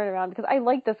he can turn it around, because I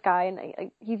like this guy,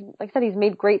 and he's, like I said, he's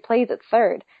made great plays at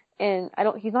third, and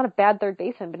he's not a bad third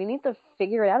baseman, but he needs to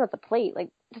figure it out at the plate,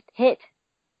 like, just hit.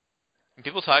 And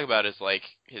people talk about his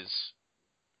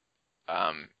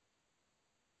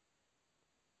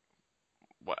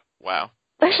wow.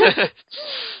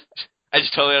 I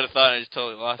just totally had a thought and I just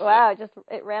totally lost it. Wow,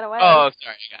 it ran away. Oh,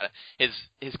 sorry, I got it.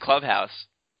 His clubhouse,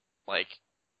 like,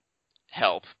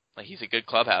 help. Like, he's a good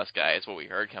clubhouse guy, is what we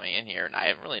heard coming in here, and I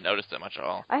haven't really noticed it much at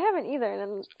all. I haven't either,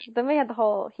 and then we had the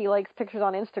whole he likes pictures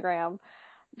on Instagram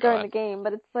during the game,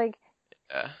 but it's like,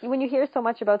 when you hear so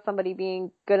much about somebody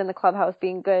being good in the clubhouse,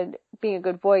 being a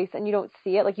good voice, and you don't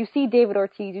see it, like, you see David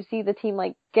Ortiz, you see the team,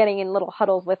 like, getting in little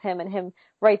huddles with him and him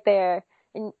right there,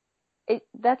 and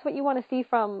that's what you want to see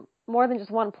from more than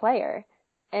just one player.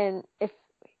 And if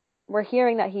we're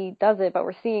hearing that he does it, but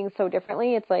we're seeing so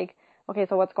differently, it's like, okay,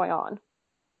 so what's going on?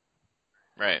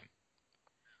 Right.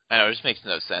 I know, it just makes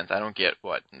no sense. I don't get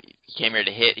what. He came here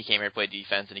to hit, he came here to play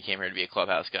defense, and he came here to be a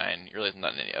clubhouse guy, and he really hasn't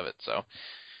done any of it. So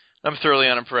I'm thoroughly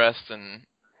unimpressed, and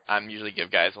I'm usually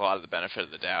give guys a lot of the benefit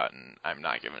of the doubt, and I'm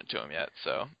not giving it to him yet.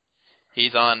 So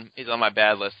he's on my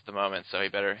bad list at the moment, so he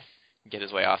better get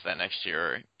his way off that next year,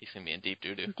 or he's going to be in deep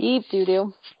doo-doo. Deep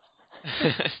doo-doo.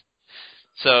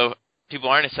 So people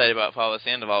aren't excited about Pablo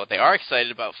Sandoval, but they are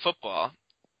excited about football.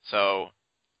 So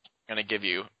I'm going to give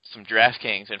you some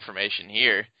DraftKings information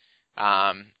here.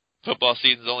 Football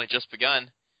season's only just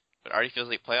begun, but already feels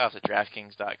like playoffs at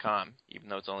DraftKings.com, even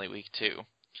though it's only week 2.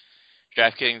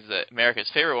 DraftKings is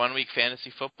America's favorite one-week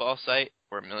fantasy football site,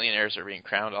 where millionaires are being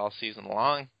crowned all season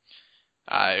long.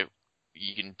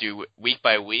 You can do week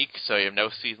by week, so you have no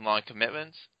season-long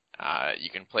commitments. You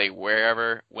can play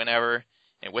wherever, whenever,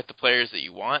 and with the players that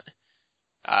you want.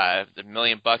 There's $1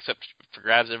 million up for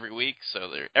grabs every week,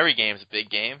 so every game is a big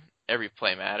game. Every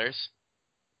play matters.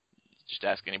 Just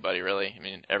ask anybody, really. I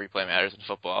mean, every play matters in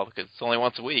football because it's only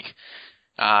once a week.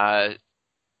 It's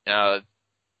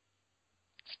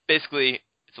basically,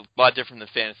 it's a lot different than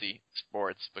fantasy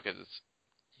sports because it's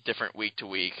different week to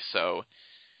week. So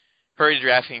hurry to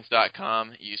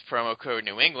DraftKings.com. Use promo code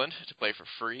New England to play for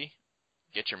free.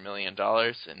 Get your $1 million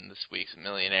in this week's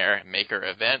Millionaire Maker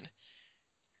event.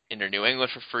 Enter New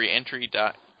England for free entry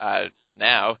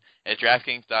now at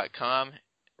DraftKings.com.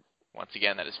 Once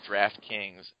again, that is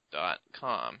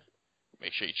DraftKings.com.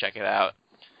 Make sure you check it out.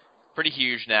 Pretty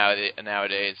huge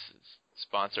nowadays.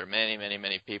 Sponsor many, many,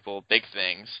 many people. Big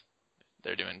things.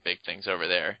 They're doing big things over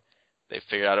there. They've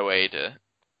figured out a way to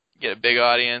get a big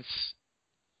audience.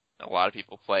 A lot of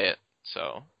people play it.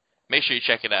 So make sure you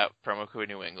check it out. Promo code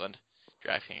New England.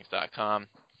 DraftKings.com.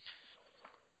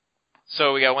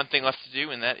 So we got one thing left to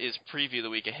do, and that is preview the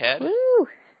week ahead. Woo!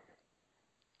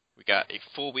 We got a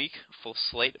full week, full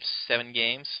slate of 7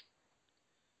 games.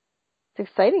 It's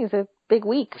exciting. It's a big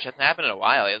week. Which hasn't happened in a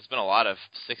while. It's been a lot of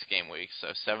 6-game weeks, so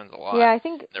 7's a lot. Yeah, I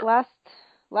think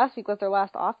last week was their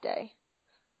last off day.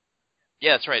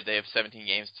 Yeah, that's right. They have 17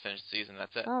 games to finish the season.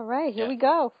 That's it. All right, here we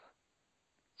go.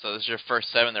 So this is your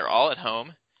first 7. They're all at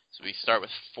home. So we start with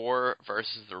 4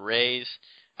 versus the Rays.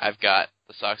 I've got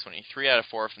the Sox winning 3 out of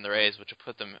 4 from the Rays, which will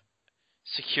put them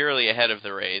securely ahead of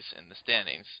the Rays in the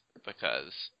standings,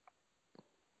 because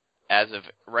as of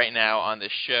right now on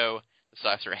this show, the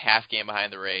Sox are a half game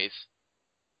behind the Rays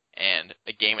and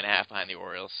a game and a half behind the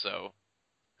Orioles, so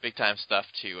big time stuff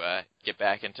to get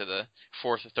back into the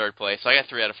fourth or third place. So I got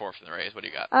 3 out of 4 from the Rays. What do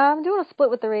you got? I'm doing a split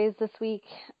with the Rays this week.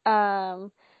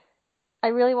 I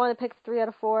really want to pick 3 out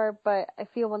of 4, but I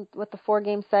feel with the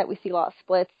 4-game set, we see a lot of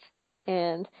splits.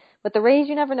 And with the Rays,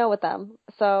 you never know with them.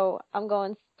 So I'm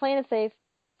going playing it safe,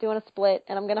 doing a split,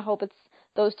 and I'm going to hope it's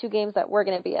those 2 games that we're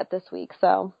going to be at this week.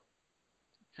 So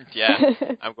yeah,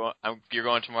 you're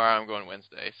going tomorrow. I'm going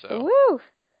Wednesday. So woo.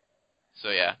 So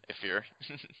yeah, if you're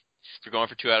if you're going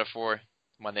for 2 out of 4,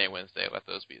 Monday and Wednesday, let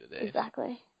those be the days.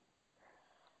 Exactly.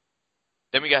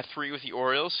 Then we got 3 with the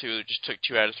Orioles, who just took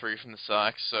 2 out of 3 from the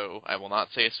Sox, so I will not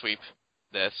say a sweep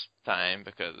this time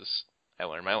because I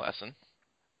learned my lesson.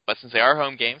 But since they are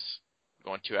home games, I'm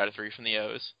going 2 out of 3 from the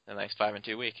O's, a nice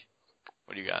 5-2 week.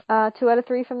 What do you got? 2 out of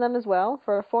 3 from them as well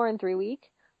for a 4-3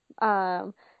 week.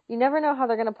 You never know how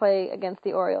they're going to play against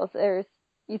the Orioles.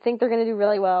 You think they're going to do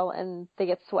really well, and they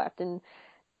get swept. And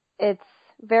it's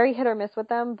very hit or miss with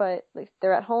them, but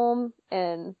they're at home,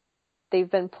 and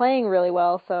they've been playing really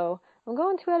well, so I'm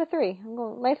going 2 out of 3. I'm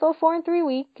going nice little 4-3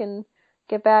 week and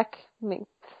get back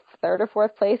third or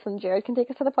fourth place, and Jared can take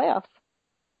us to the playoffs.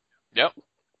 Yep,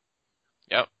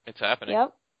 it's happening.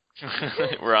 Yep.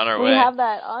 We're on our way. We have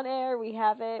that on air. We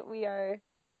have it.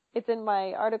 It's in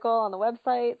my article on the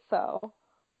website, so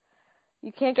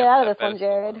you can't get out of this one,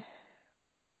 Jared.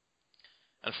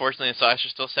 Unfortunately, the Sox are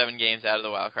still 7 games out of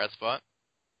the wild card spot.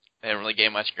 They haven't really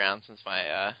gained much ground since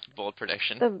my bold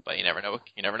prediction, but you never know.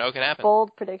 You never know what can happen.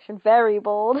 Bold prediction, very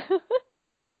bold.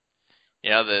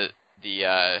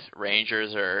 The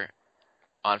Rangers are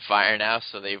on fire now,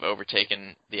 so they've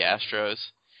overtaken the Astros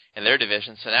in their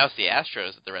division. So now it's the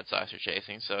Astros that the Red Sox are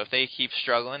chasing. So if they keep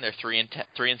struggling, they're 3-7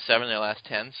 in their last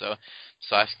 10. So the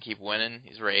Sox can keep winning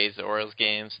these Rays, the Orioles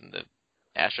games, and the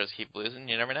Astros keep losing.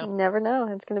 You never know. You never know.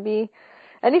 It's going to be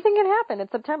anything can happen.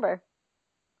 It's September.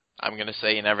 I'm going to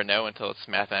say you never know until it's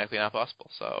mathematically not possible.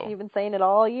 So you've been saying it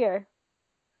all year.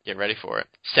 Get ready for it.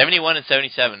 71 and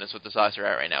 77 is what the Sox are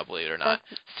at right now, believe it or not.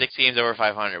 6 games over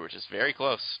 500, which is very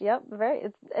close. Yep,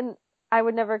 and I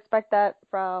would never expect that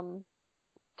from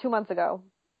 2 months ago.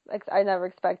 I never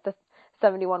expect the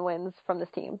 71 wins from this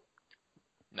team.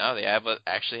 No, they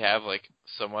actually have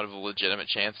somewhat of a legitimate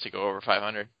chance to go over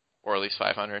 500, or at least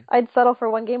 500. I'd settle for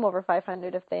 1 game over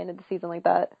 500 if they ended the season like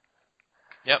that.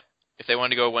 Yep. If they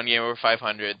wanted to go 1 game over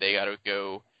 500, they got to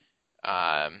go.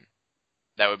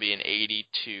 That would be an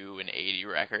 82-80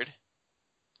 record.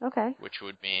 Okay. Which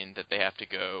would mean that they have to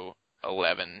go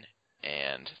 11-3.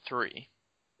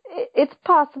 It's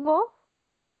possible.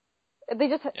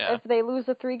 If they lose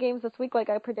the 3 games this week, like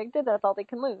I predicted, that's all they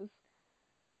can lose.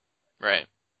 Right.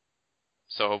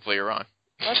 So hopefully you're wrong.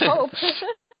 Let's hope.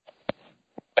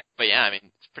 But yeah, I mean,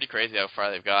 it's pretty crazy how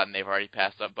far they've gotten. They've already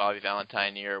passed up Bobby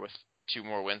Valentine year with 2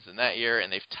 more wins than that year,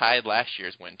 and they've tied last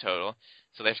year's win total.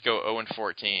 So they have to go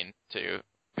 0-14 to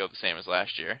go the same as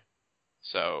last year.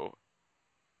 So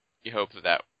you hope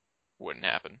that wouldn't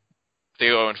happen. If they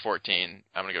go 0-14,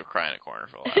 I'm going to go cry in a corner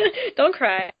for a while. Don't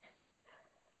cry.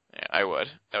 Yeah, I would.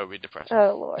 That would be depressing.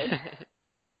 Oh, Lord.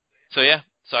 So yeah,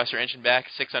 Sox are inching back,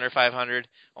 6 under 500,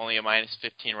 only a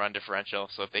 -15 run differential.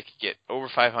 So if they could get over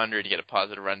 500 to get a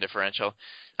positive run differential,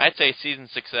 I'd say season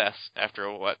success after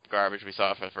what garbage we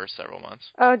saw for the first several months.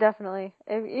 Oh, definitely.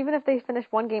 Even if they finish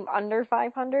 1 game under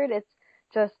 500, it's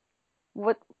just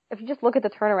if you just look at the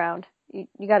turnaround,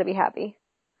 you got to be happy.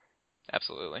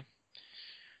 Absolutely.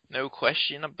 No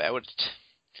question about it.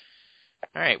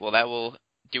 All right, well, that will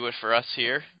do it for us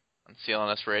here on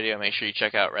CLNS Radio. Make sure you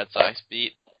check out Red Sox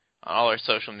Beat on all our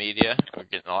social media. We're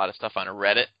getting a lot of stuff on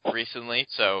Reddit recently,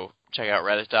 so check out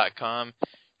reddit.com.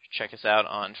 Check us out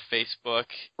on Facebook,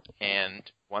 and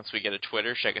once we get a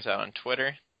Twitter, check us out on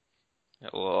Twitter. A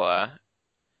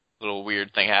little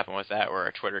weird thing happened with that where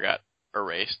our Twitter got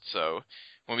erased, so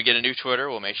when we get a new Twitter,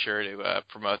 we'll make sure to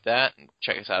promote that. And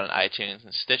check us out on iTunes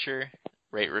and Stitcher.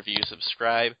 Rate, review,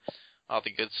 subscribe, all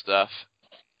the good stuff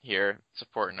here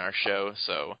supporting our show.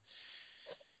 So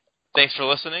thanks for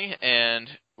listening,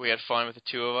 and we had fun with the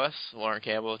 2 of us. Lauren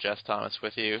Campbell, Jess Thomas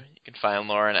with you. You can find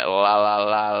Lauren at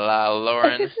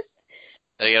Lauren. Did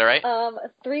I get it right?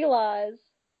 3 laws.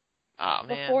 Oh,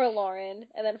 man. Before Lauren,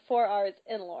 and then 4 R's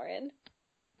in Lauren.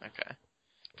 Okay.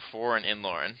 Before and in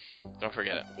Lauren. Don't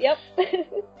forget it. Yep.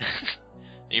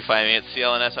 You can find me at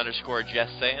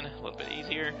CLNS_JessSaying. A little bit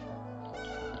easier.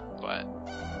 But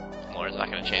Lauren's not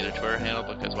going to change her Twitter handle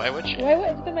because why would she? Why would?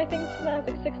 It's been my thing since I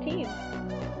was 16.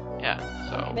 Yeah,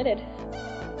 so. I'm committed.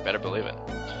 Better believe it.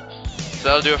 So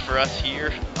that'll do it for us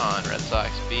here on Red Sox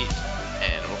Beat,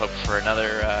 and we'll hope for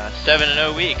another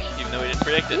 7-0 week, even though we didn't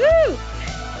predict it. Woo!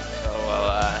 So we'll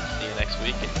see you next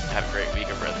week, and have a great week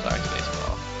of Red Sox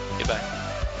baseball. Goodbye.